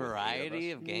nice table with 8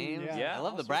 variety of us. of games. yeah. I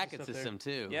love All the sorts of bracket stuff system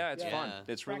too. Yeah, it's fun.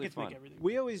 It's really Brackets make fun. everything.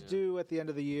 We always do at the end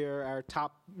of the year our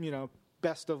top,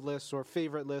 best of lists or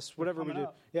favorite lists, whatever we coming do.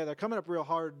 up. Yeah, they're coming up real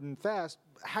hard and fast.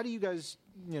 How do you guys,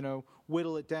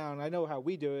 whittle it down? I know how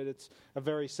we do it. It's a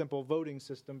very simple voting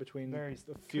system between a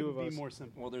few of couldn't us. be more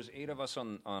simple. Well, there's 8 of us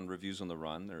on Reviews on the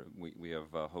Run. We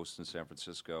have hosts in San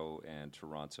Francisco and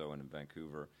Toronto and in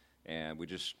Vancouver. And we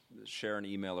just share an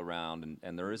email around,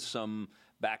 and there is some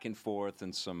back and forth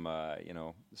and some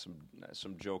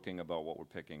joking about what we're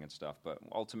picking and stuff. But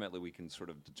ultimately, we can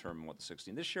sort of determine what the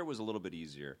 16. This year was a little bit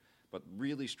easier, but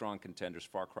really strong contenders: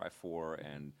 Far Cry 4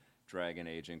 and Dragon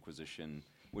Age Inquisition,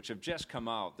 which have just come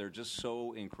out. They're just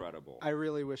so incredible. I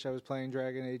really wish I was playing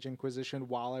Dragon Age Inquisition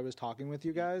while I was talking with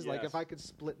you guys. Like, Yes. if I could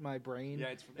split my brain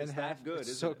it's in that half, good. it's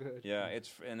isn't so it? good. Yeah,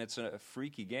 it's a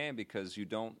freaky game because you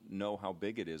don't know how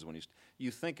big it is when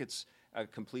you think it's a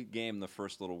complete game in the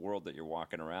first little world that you're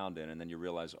walking around in, and then you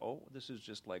realize, oh, this is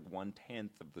just like 1/10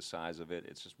 of the size of it.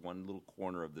 It's just one little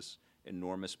corner of this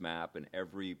enormous map, and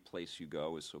every place you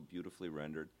go is so beautifully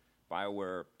rendered.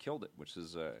 BioWare killed it, which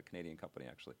is a Canadian company,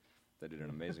 actually. They did an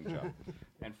amazing job.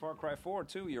 And Far Cry 4,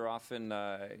 too, you're off in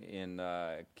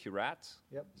Kirat.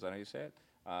 Yep. Is that how you say it?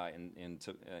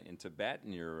 In Tibet,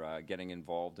 and you're getting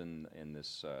involved in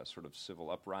this sort of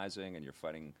civil uprising, and you're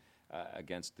fighting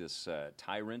against this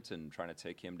tyrant and trying to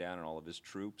take him down and all of his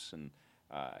troops, and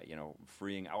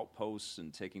freeing outposts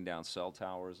and taking down cell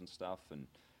towers and stuff, and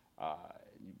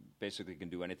you basically can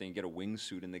do anything. You get a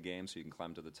wingsuit in the game, so you can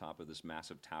climb to the top of this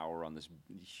massive tower on this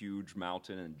huge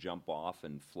mountain and jump off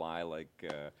and fly like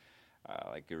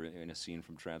you're in a scene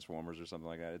from Transformers or something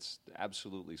like that. It's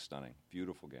absolutely stunning.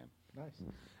 Beautiful game. Nice.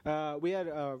 We had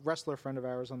a wrestler friend of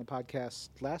ours on the podcast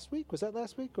last week. Was that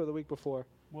last week or the week before?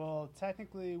 Well,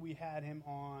 technically, we had him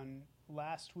on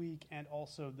last week and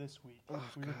also this week.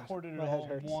 We recorded it My head all in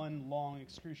hurts. one long,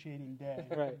 excruciating day,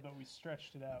 Right. but we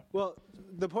stretched it out. Well,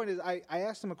 the point is, I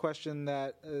asked him a question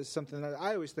that is something that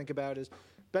I always think about is,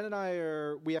 Ben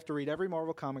and we have to read every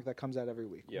Marvel comic that comes out every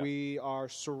week. Yeah. We are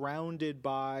surrounded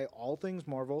by all things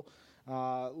Marvel,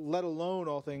 let alone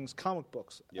all things comic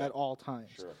books at all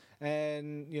times. Sure.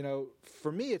 And,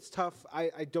 for me, it's tough.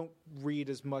 I don't read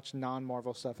as much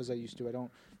non-Marvel stuff as I used to. I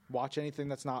don't watch anything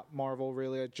that's not Marvel,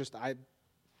 really.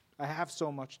 I have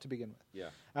so much to begin with. Yeah.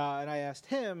 And I asked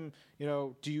him,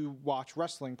 do you watch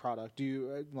wrestling product? Do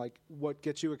you what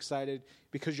gets you excited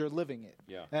because you're living it?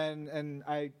 Yeah. And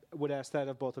I would ask that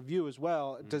of both of you as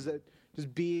well. Mm-hmm. Does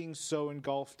being so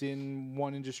engulfed in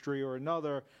one industry or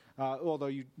another, although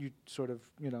you sort of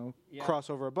cross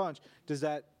over a bunch, does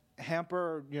that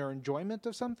hamper your enjoyment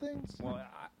of some things? Well,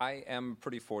 I am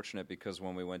pretty fortunate because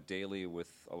when we went daily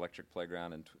with Electric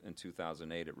Playground in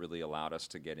 2008, it really allowed us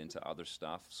to get into other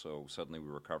stuff. So suddenly we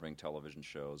were covering television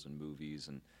shows and movies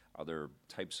and other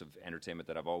types of entertainment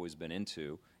that I've always been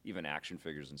into, even action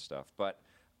figures and stuff. But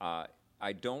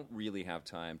I don't really have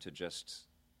time to just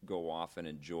go off and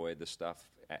enjoy the stuff,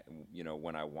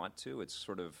 when I want to.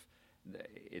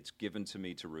 It's given to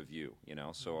me to review,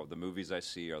 So the movies I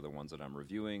see are the ones that I'm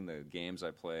reviewing. The games I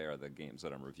play are the games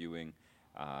that I'm reviewing.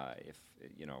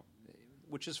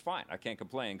 Which is fine. I can't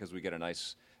complain because we get a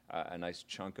nice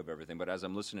chunk of everything. But as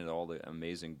I'm listening to all the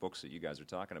amazing books that you guys are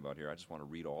talking about here, I just want to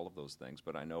read all of those things.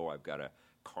 But I know I've got to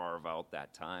carve out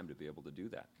that time to be able to do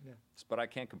that. Yeah. But I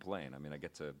can't complain. I mean, I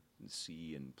get to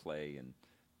see and play and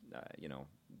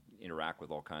interact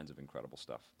with all kinds of incredible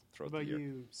stuff What throughout about the year.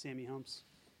 you, Sammy Humps?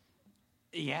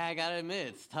 Yeah, I gotta admit,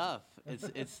 it's tough.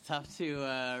 It's tough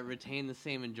to retain the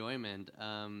same enjoyment.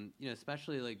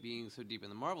 Especially like being so deep in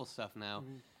the Marvel stuff now.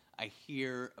 I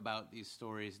hear about these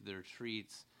stories, their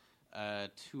retreats,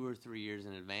 2 or 3 years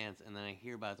in advance, and then I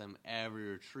hear about them every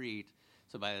retreat.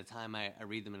 So by the time I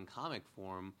read them in comic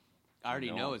form, I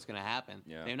already know what's going to happen.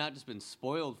 Yeah. They've not just been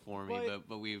spoiled for me, Well,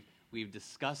 but we've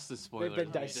discussed the spoilers. been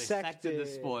We've dissected. the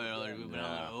spoilers. We've been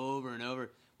on Yeah. it over and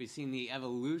over. We've seen the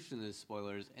evolution of the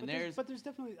spoilers, and there's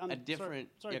definitely a different.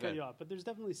 Sorry yeah, to go cut you ahead. off, but there's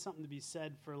definitely something to be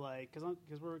said for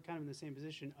because we're kind of in the same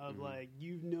position of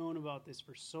you've known about this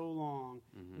for so long,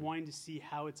 wanting to see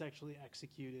how it's actually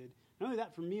executed. Not only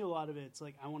that, for me, a lot of it's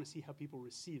like I want to see how people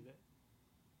receive it.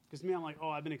 Because to me, I'm like,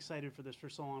 I've been excited for this for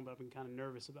so long, but I've been kind of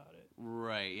nervous about it.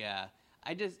 Right. Yeah.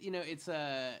 I just, it's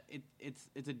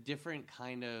a different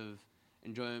kind of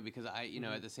enjoyment because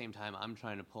at the same time, I'm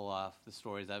trying to pull off the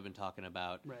stories I've been talking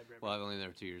about. Right. Well, I've only been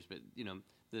there 2 years, but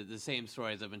the same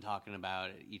stories I've been talking about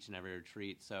at each and every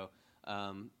retreat. So,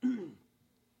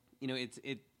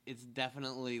 it's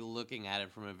definitely looking at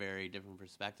it from a very different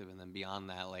perspective. And then beyond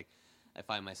that, like, I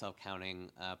find myself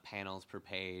counting panels per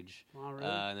page, Oh, really?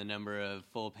 and the number of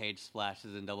full-page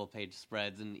splashes and double-page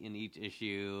spreads in each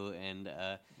issue, and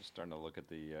You're starting to look at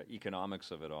the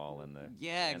economics of it all and the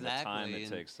exactly. the time it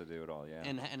takes to do it all. Yeah,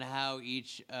 and how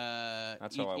each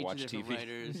That's each, how I each watch of the different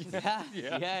TV. writers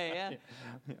Yeah.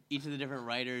 each of the different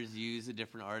writers use a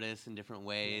different artist in different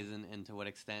ways, and to what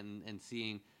extent, and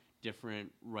seeing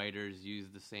different writers use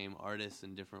the same artists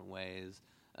in different ways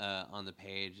on the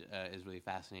page is really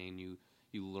fascinating.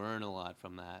 You learn a lot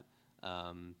from that.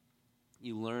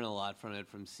 You learn a lot from it,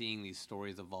 from seeing these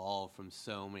stories evolve from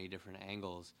so many different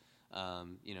angles.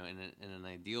 In an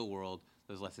ideal world,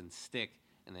 those lessons stick,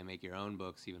 and they make your own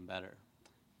books even better.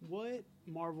 What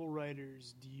Marvel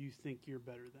writers do you think you're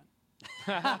better than?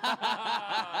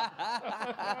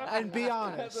 And be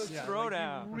honest.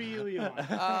 Throwdown. Like you really are.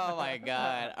 Oh my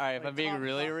God! All right, if Like I'm being top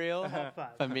really five- real, top five.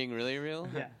 if I'm being really real,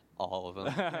 Yeah. all of them.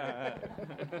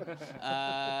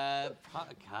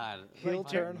 God, Heel Like,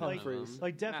 turn like- Humphries.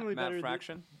 Like definitely Matt better than...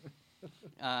 Fraction.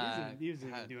 He doesn't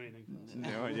even do anything for us.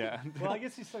 No, yeah. Well, I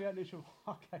guess he's still got an issue of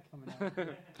Hawkeye coming out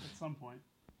at some point.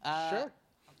 Sure.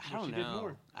 I don't you did know.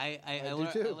 more. I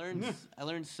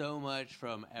learned so much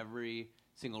from every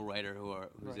single writer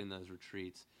who's in those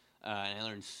retreats, and I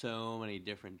learned so many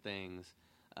different things.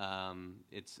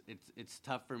 It's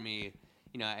tough for me.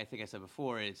 I think I said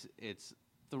before, it's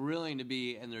thrilling to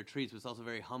be in the retreats, but it's also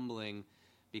very humbling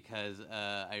because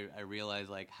I realize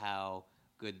like how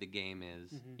good the game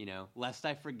is. Lest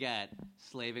I forget,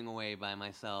 slaving away by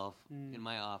myself in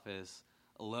my office,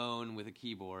 alone with a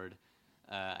keyboard.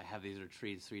 I have these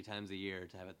retreats 3 times a year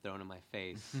to have it thrown in my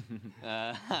face.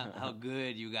 How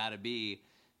good you got to be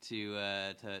to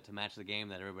match the game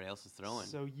that everybody else is throwing.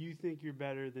 So you think you're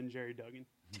better than Jerry Duggan?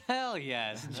 Hell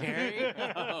yes, Jerry.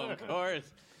 Oh, of course.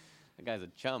 That guy's a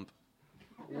chump.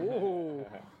 Whoa.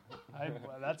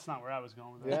 Well, that's not where I was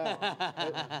going with that.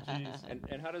 Yeah. Jeez.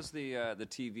 And how does the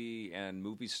TV and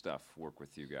movie stuff work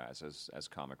with you guys as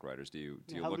comic writers? Do you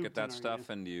How look looped at that in are stuff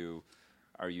you? and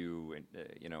are you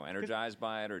energized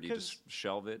by it, or do you just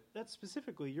shelve it? That's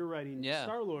specifically you're writing Yeah.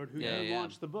 Star-Lord, who Yeah, yeah.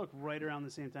 launched the book right around the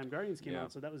same time Guardians came Yeah.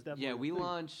 out, so that was definitely Yeah, a we thing.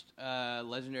 launched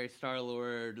Legendary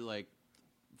Star-Lord like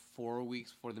 4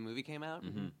 weeks before the movie came out.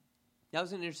 Mm-hmm. That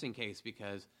was an interesting case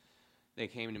because they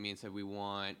came to me and said, we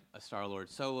want a Star-Lord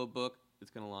solo book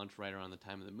that's going to launch right around the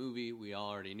time of the movie. We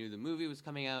already knew the movie was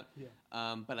coming out,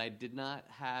 but I did not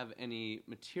have any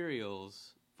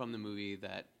materials from the movie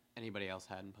that anybody else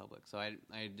had in public. So I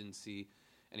didn't see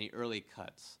any early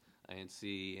cuts. I didn't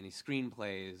see any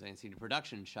screenplays. I didn't see any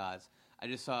production shots. I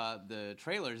just saw the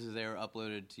trailers as they were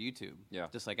uploaded to YouTube,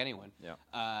 just like anyone. Yeah.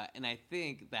 And I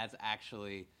think that's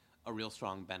actually a real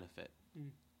strong benefit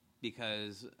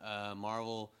because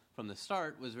Marvel from the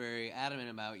start was very adamant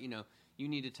about, you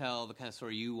need to tell the kind of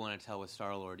story you want to tell with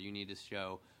Star-Lord. You need to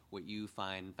show what you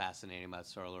find fascinating about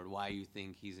Star-Lord, why you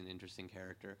think he's an interesting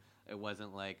character. It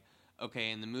wasn't like,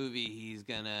 okay, in the movie he's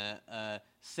gonna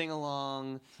sing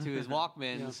along to his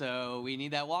Walkman, so we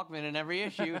need that Walkman in every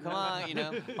issue. Come on,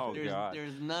 Oh, God.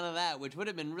 There's none of that, which would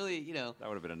have been really, That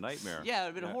would have been a nightmare. yeah, it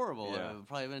would have been horrible. Yeah. It would have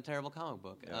probably been a terrible comic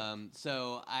book. Yeah.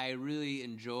 So I really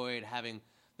enjoyed having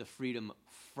the freedom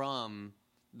from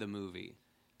the movie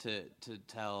to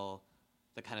tell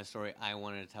the kind of story I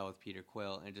wanted to tell with Peter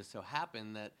Quill, and it just so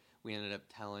happened that we ended up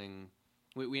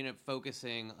we ended up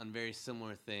focusing on very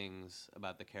similar things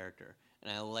about the character.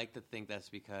 And I like to think that's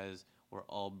because we're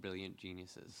all brilliant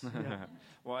geniuses.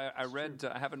 Well, I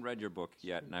haven't read your book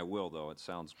yet, and I will, though. It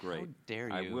sounds great. How dare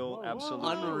you? I will Whoa, absolutely.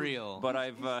 whoa. Unreal. But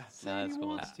I've Saying that's he cool.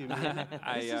 wants to, man.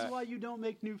 This is why you don't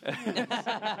make new fans.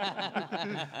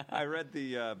 I read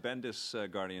the Bendis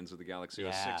Guardians of the Galaxy.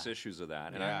 Yeah. 6 issues of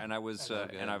that, and Yeah. I was so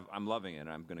good. and I'm loving it.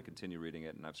 I'm going to continue reading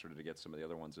it, and I've started to get some of the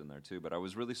other ones in there too. But I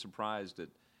was really surprised at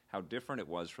how different it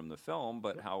was from the film,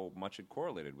 but how much it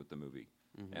correlated with the movie.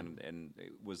 Mm-hmm. And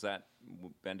was that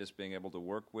Bendis being able to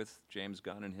work with James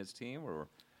Gunn and his team, or?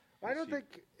 I don't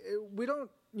think we don't.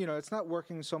 It's not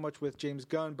working so much with James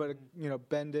Gunn, but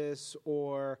Bendis,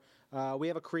 or we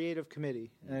have a creative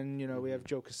committee, and we have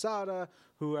Joe Quesada,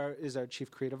 who is our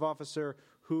chief creative officer,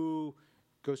 who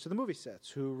goes to the movie sets,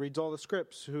 who reads all the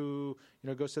scripts, who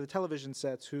goes to the television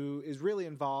sets, who is really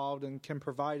involved and can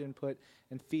provide input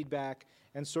and feedback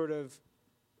and sort of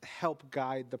help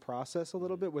guide the process a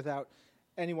little bit without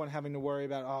anyone having to worry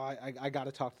about, I got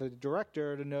to talk to the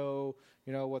director to know,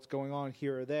 what's going on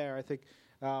here or there. I think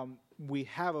we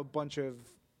have a bunch of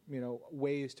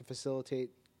ways to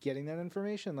facilitate getting that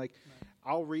information. Like,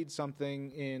 I'll read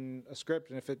something in a script,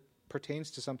 and if it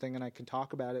pertains to something and I can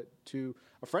talk about it to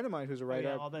a friend of mine who's a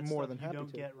writer, all that I'm more stuff than happy you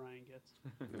don't to. get, Ryan gets.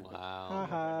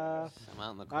 Wow. I'm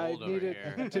out in the I cold over need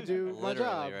here. it to do my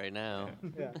Literally job. right now.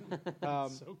 Yeah.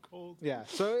 So cold. Yeah.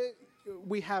 So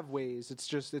we have ways. It's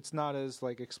just it's not as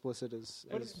like explicit as.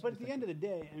 But at the end of the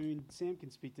day, I mean, Sam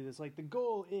can speak to this. Like, the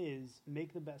goal is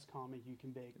make the best comic you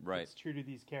can make. Right. It's true to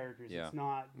these characters. Yeah. It's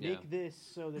not Yeah. make this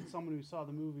so that someone who saw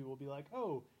the movie will be like,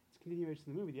 oh, it's a continuation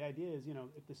of the movie. The idea is,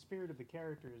 if the spirit of the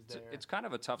character is there. It's kind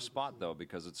of a tough spot, though,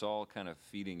 because it's all kind of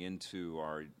feeding into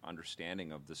our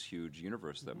understanding of this huge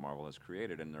universe that Marvel has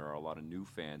created, and there are a lot of new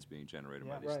fans being generated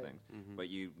by Yeah. these Right. things. But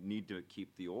you need to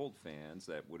keep the old fans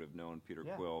that would have known Peter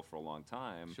Yeah. Quill for a long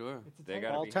time. Sure. It's a They tight-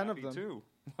 got to All be 10 of happy, them. too.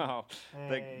 Wow.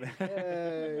 Hey.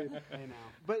 Hey. Hey, now.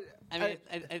 But I mean,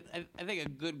 I think a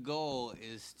good goal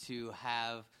is to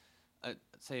have,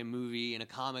 say, a movie and a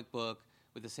comic book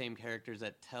with the same characters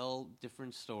that tell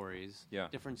different stories, Yeah.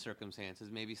 different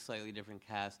circumstances, maybe slightly different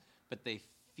casts, but they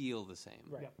feel the same.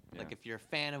 Right. Yep. Like, Yeah. if you're a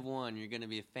fan of one, you're going to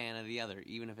be a fan of the other,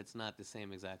 even if it's not the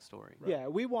same exact story. Yeah,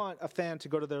 we want a fan to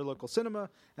go to their local cinema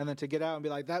and then to get out and be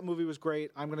like, that movie was great.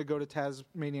 I'm going to go to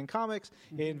Tasmanian Comics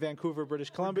in Vancouver, British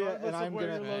Columbia, Regardless and of I'm where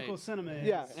going your to. local cinema is.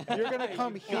 Yeah, you're going to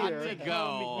come Got here. to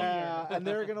go. And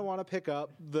they're going to want to pick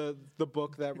up the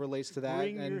book that relates to that.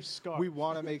 Bring and your scarf. we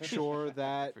want to make sure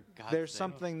that For God's there's sake.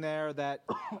 something there that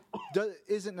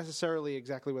isn't necessarily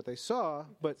exactly what they saw,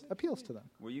 but appeals to them.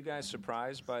 Were you guys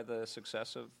surprised by the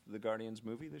success of the Guardians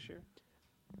movie this year?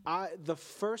 The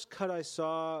first cut I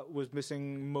saw was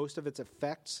missing most of its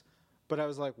effects, but I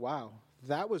was like, wow,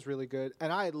 that was really good.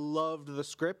 And I loved the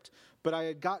script, but I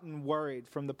had gotten worried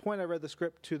from the point I read the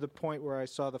script to the point where I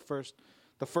saw the first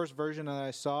version that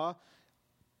I saw.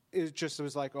 It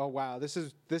was like, oh wow, this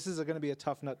is going to be a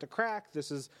tough nut to crack.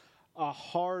 This is a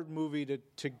hard movie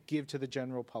to give to the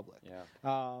general public.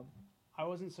 Yeah. I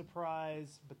wasn't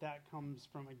surprised, but that comes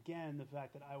from, again, the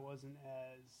fact that I wasn't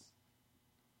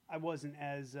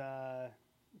as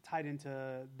tied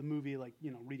into the movie, like,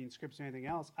 reading scripts or anything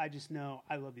else. I just know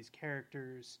I love these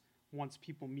characters. Once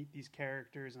people meet these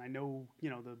characters, and I know,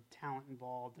 the talent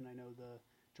involved, and I know the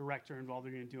director involved,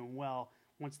 they're going to do them well.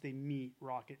 Once they meet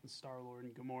Rocket and Star-Lord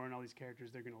and Gamora and all these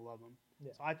characters, they're going to love them.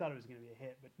 Yeah. So I thought it was going to be a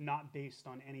hit, but not based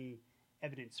on any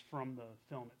evidence from the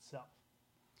film itself.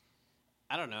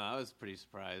 I don't know. I was pretty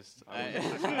surprised. I was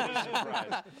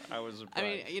surprised. I was surprised.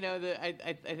 I mean,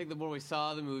 I think the more we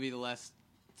saw the movie, the less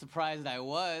surprised I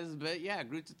was. But yeah,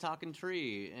 Groot's a talking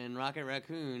tree, and Rocket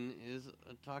Raccoon is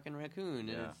a talking raccoon, and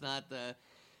Yeah. it's not the,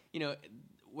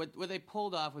 what they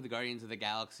pulled off with the Guardians of the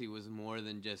Galaxy was more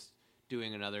than just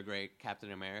doing another great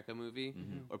Captain America movie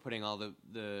or putting all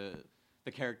the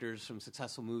characters from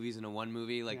successful movies into one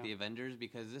movie like Yeah. the Avengers,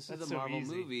 because this That's is a so Marvel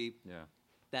easy. movie yeah.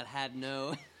 that had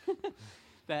no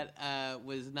that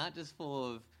was not just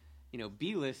full of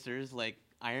B-listers like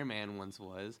Iron Man once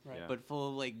was, Right. Yeah. but full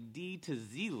of like D to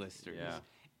Z listers. Yeah.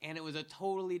 And it was a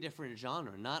totally different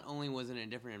genre. Not only was it a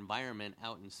different environment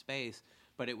out in space,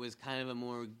 but it was kind of a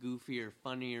more goofier,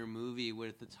 funnier movie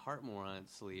with its heart more on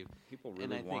its sleeve. People And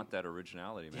really I want think- that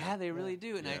originality, man. Yeah, they really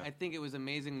do. And Yeah. I think it was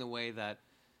amazing the way that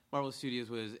Marvel Studios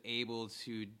was able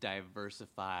to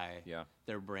diversify Yeah.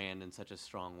 their brand in such a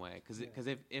strong way. Because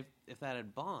if that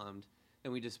had bombed,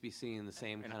 then we'd just be seeing the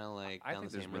same kind of like I down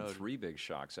think the there's same been road. 3 big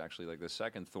shocks, actually. Like, the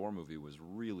second Thor movie was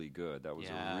really good. That was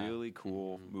Yeah. a really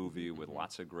cool movie with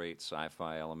lots of great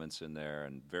sci-fi elements in there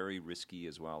and very risky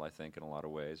as well, I think, in a lot of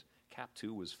ways. Cap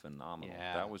 2 was phenomenal.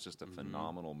 Yeah. That was just a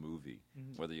phenomenal movie,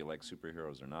 whether you like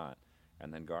superheroes or not.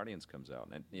 And then Guardians comes out.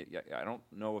 And I don't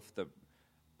know if the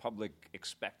public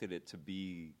expected it to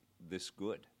be this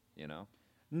good,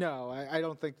 No, I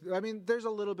don't think. I mean, there's a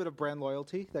little bit of brand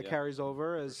loyalty that Yeah, carries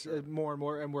over as more and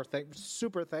more, and we're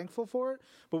super thankful for it.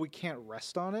 But we can't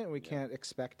rest on it, and we can't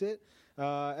expect it.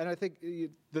 And I think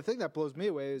the thing that blows me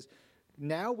away is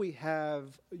now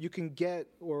you can get,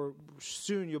 or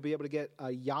soon you'll be able to get a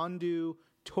Yondu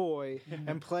toy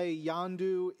and play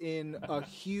Yondu in a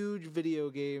huge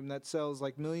video game that sells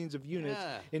like millions of units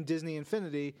Yeah. in Disney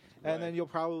Infinity, and then you'll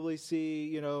probably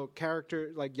see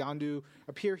character like Yondu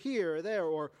appear here or there,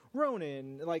 or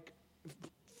Ronin. Like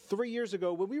 3 years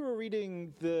ago when we were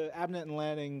reading the Abnett and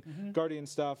Lanning Guardian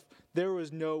stuff, there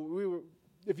was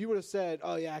if you would have said,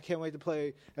 "Oh yeah, I can't wait to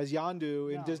play as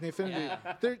Yondu in Disney Infinity," Yeah.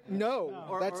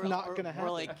 that's not going to happen.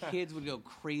 Or like kids would go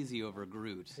crazy over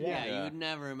Groot. Yeah. You would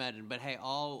never imagine. But hey,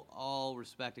 all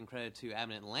respect and credit to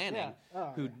Abnett and Lanning,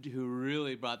 Yeah. Oh, who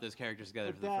really brought those characters together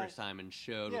But for the that- first time and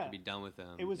showed what yeah. could be done with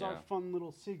them. It was our Yeah. fun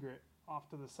little secret off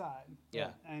to the side. Yeah.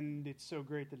 And it's so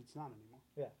great that it's not anymore.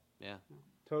 Yeah.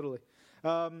 Totally.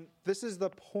 This is the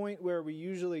point where we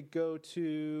usually go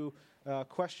to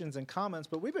questions and comments,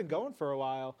 but we've been going for a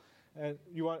while.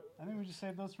 You want? I think we just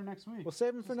save those for next week. We'll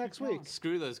save them for next week.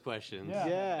 Screw those questions.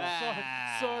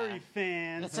 Yeah. Sorry,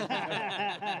 fans.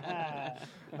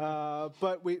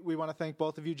 But we want to thank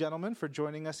both of you gentlemen for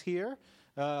joining us here.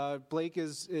 Blake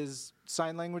is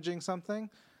sign languaging something.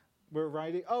 We're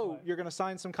writing. Oh, you're going to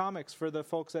sign some comics for the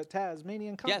folks at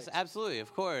Tasmanian Comics. Yes, absolutely.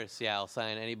 Of course. Yeah, I'll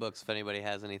sign any books if anybody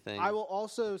has anything. I will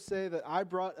also say that I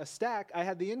brought a stack. I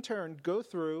had the intern go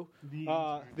through,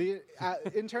 the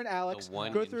intern Alex,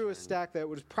 go through a stack that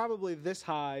was probably this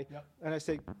high. Yep. And I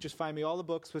say, just find me all the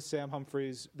books with Sam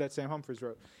Humphries that Sam Humphries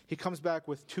wrote. He comes back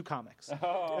with 2 comics.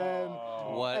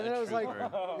 What And then a I was like,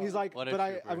 trooper. he's like, What a but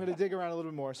trooper. I'm going to dig around a little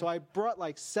bit more. So I brought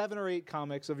like 7 or 8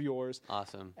 comics of yours.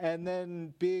 Awesome. And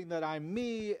then being that I'm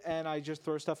me and I just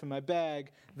throw stuff in my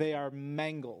bag, they are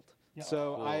mangled. Yeah.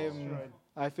 So Cool.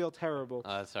 I feel terrible.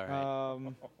 Oh, that's all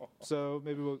right. So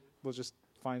maybe we'll just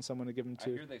find someone to give them I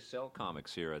to. hear they sell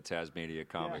comics here at Tasmania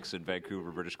Comics in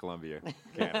Vancouver, British Columbia,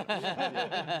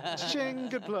 Canada. Ching,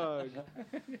 good plug.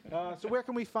 So where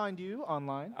can we find you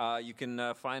online? You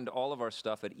can find all of our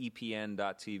stuff at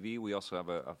epn.tv. We also have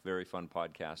a very fun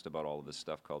podcast about all of this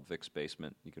stuff called Vic's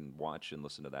Basement. You can watch and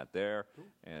listen to that there.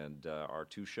 And our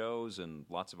 2 shows and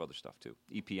lots of other stuff too.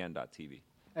 epn.tv.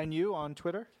 And you on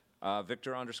Twitter?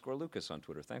 Victor_Lucas on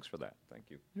Twitter. Thanks for that. Thank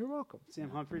you. You're welcome.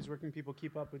 Sam Humphries, where can people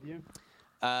keep up with you?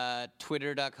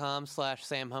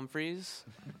 Twitter.com/Sam Humphries.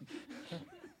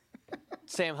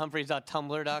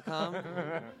 SamHumphries.tumblr.com.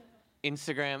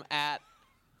 Instagram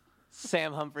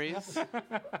 @Sam Humphries.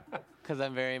 Because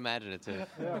I'm very imaginative.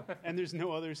 And there's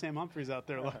no other Sam Humphries out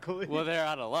there, luckily. Well, they're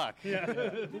out of luck.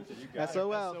 SOL.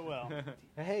 So well.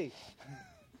 Hey.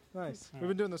 Nice. We've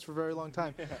been doing this for a very long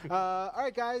time. All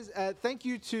right, guys. Thank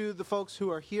you to the folks who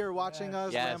are here watching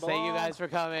us. Yes, ramble thank you on. guys for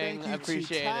coming. Thank you I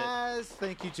appreciate to it. Taz.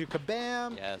 Thank you to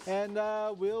Kabam. Yes. And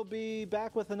we'll be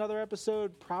back with another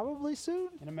episode probably soon.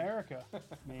 In America,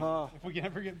 maybe. Oh. If we can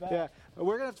ever get back. Yeah.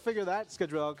 We're going to have to figure that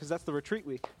schedule out because that's the retreat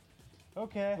week.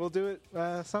 Okay. We'll do it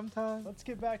sometime. Let's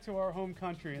get back to our home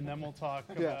country, and then we'll talk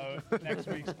about next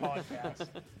week's podcast.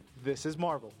 This is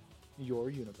Marvel, your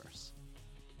universe.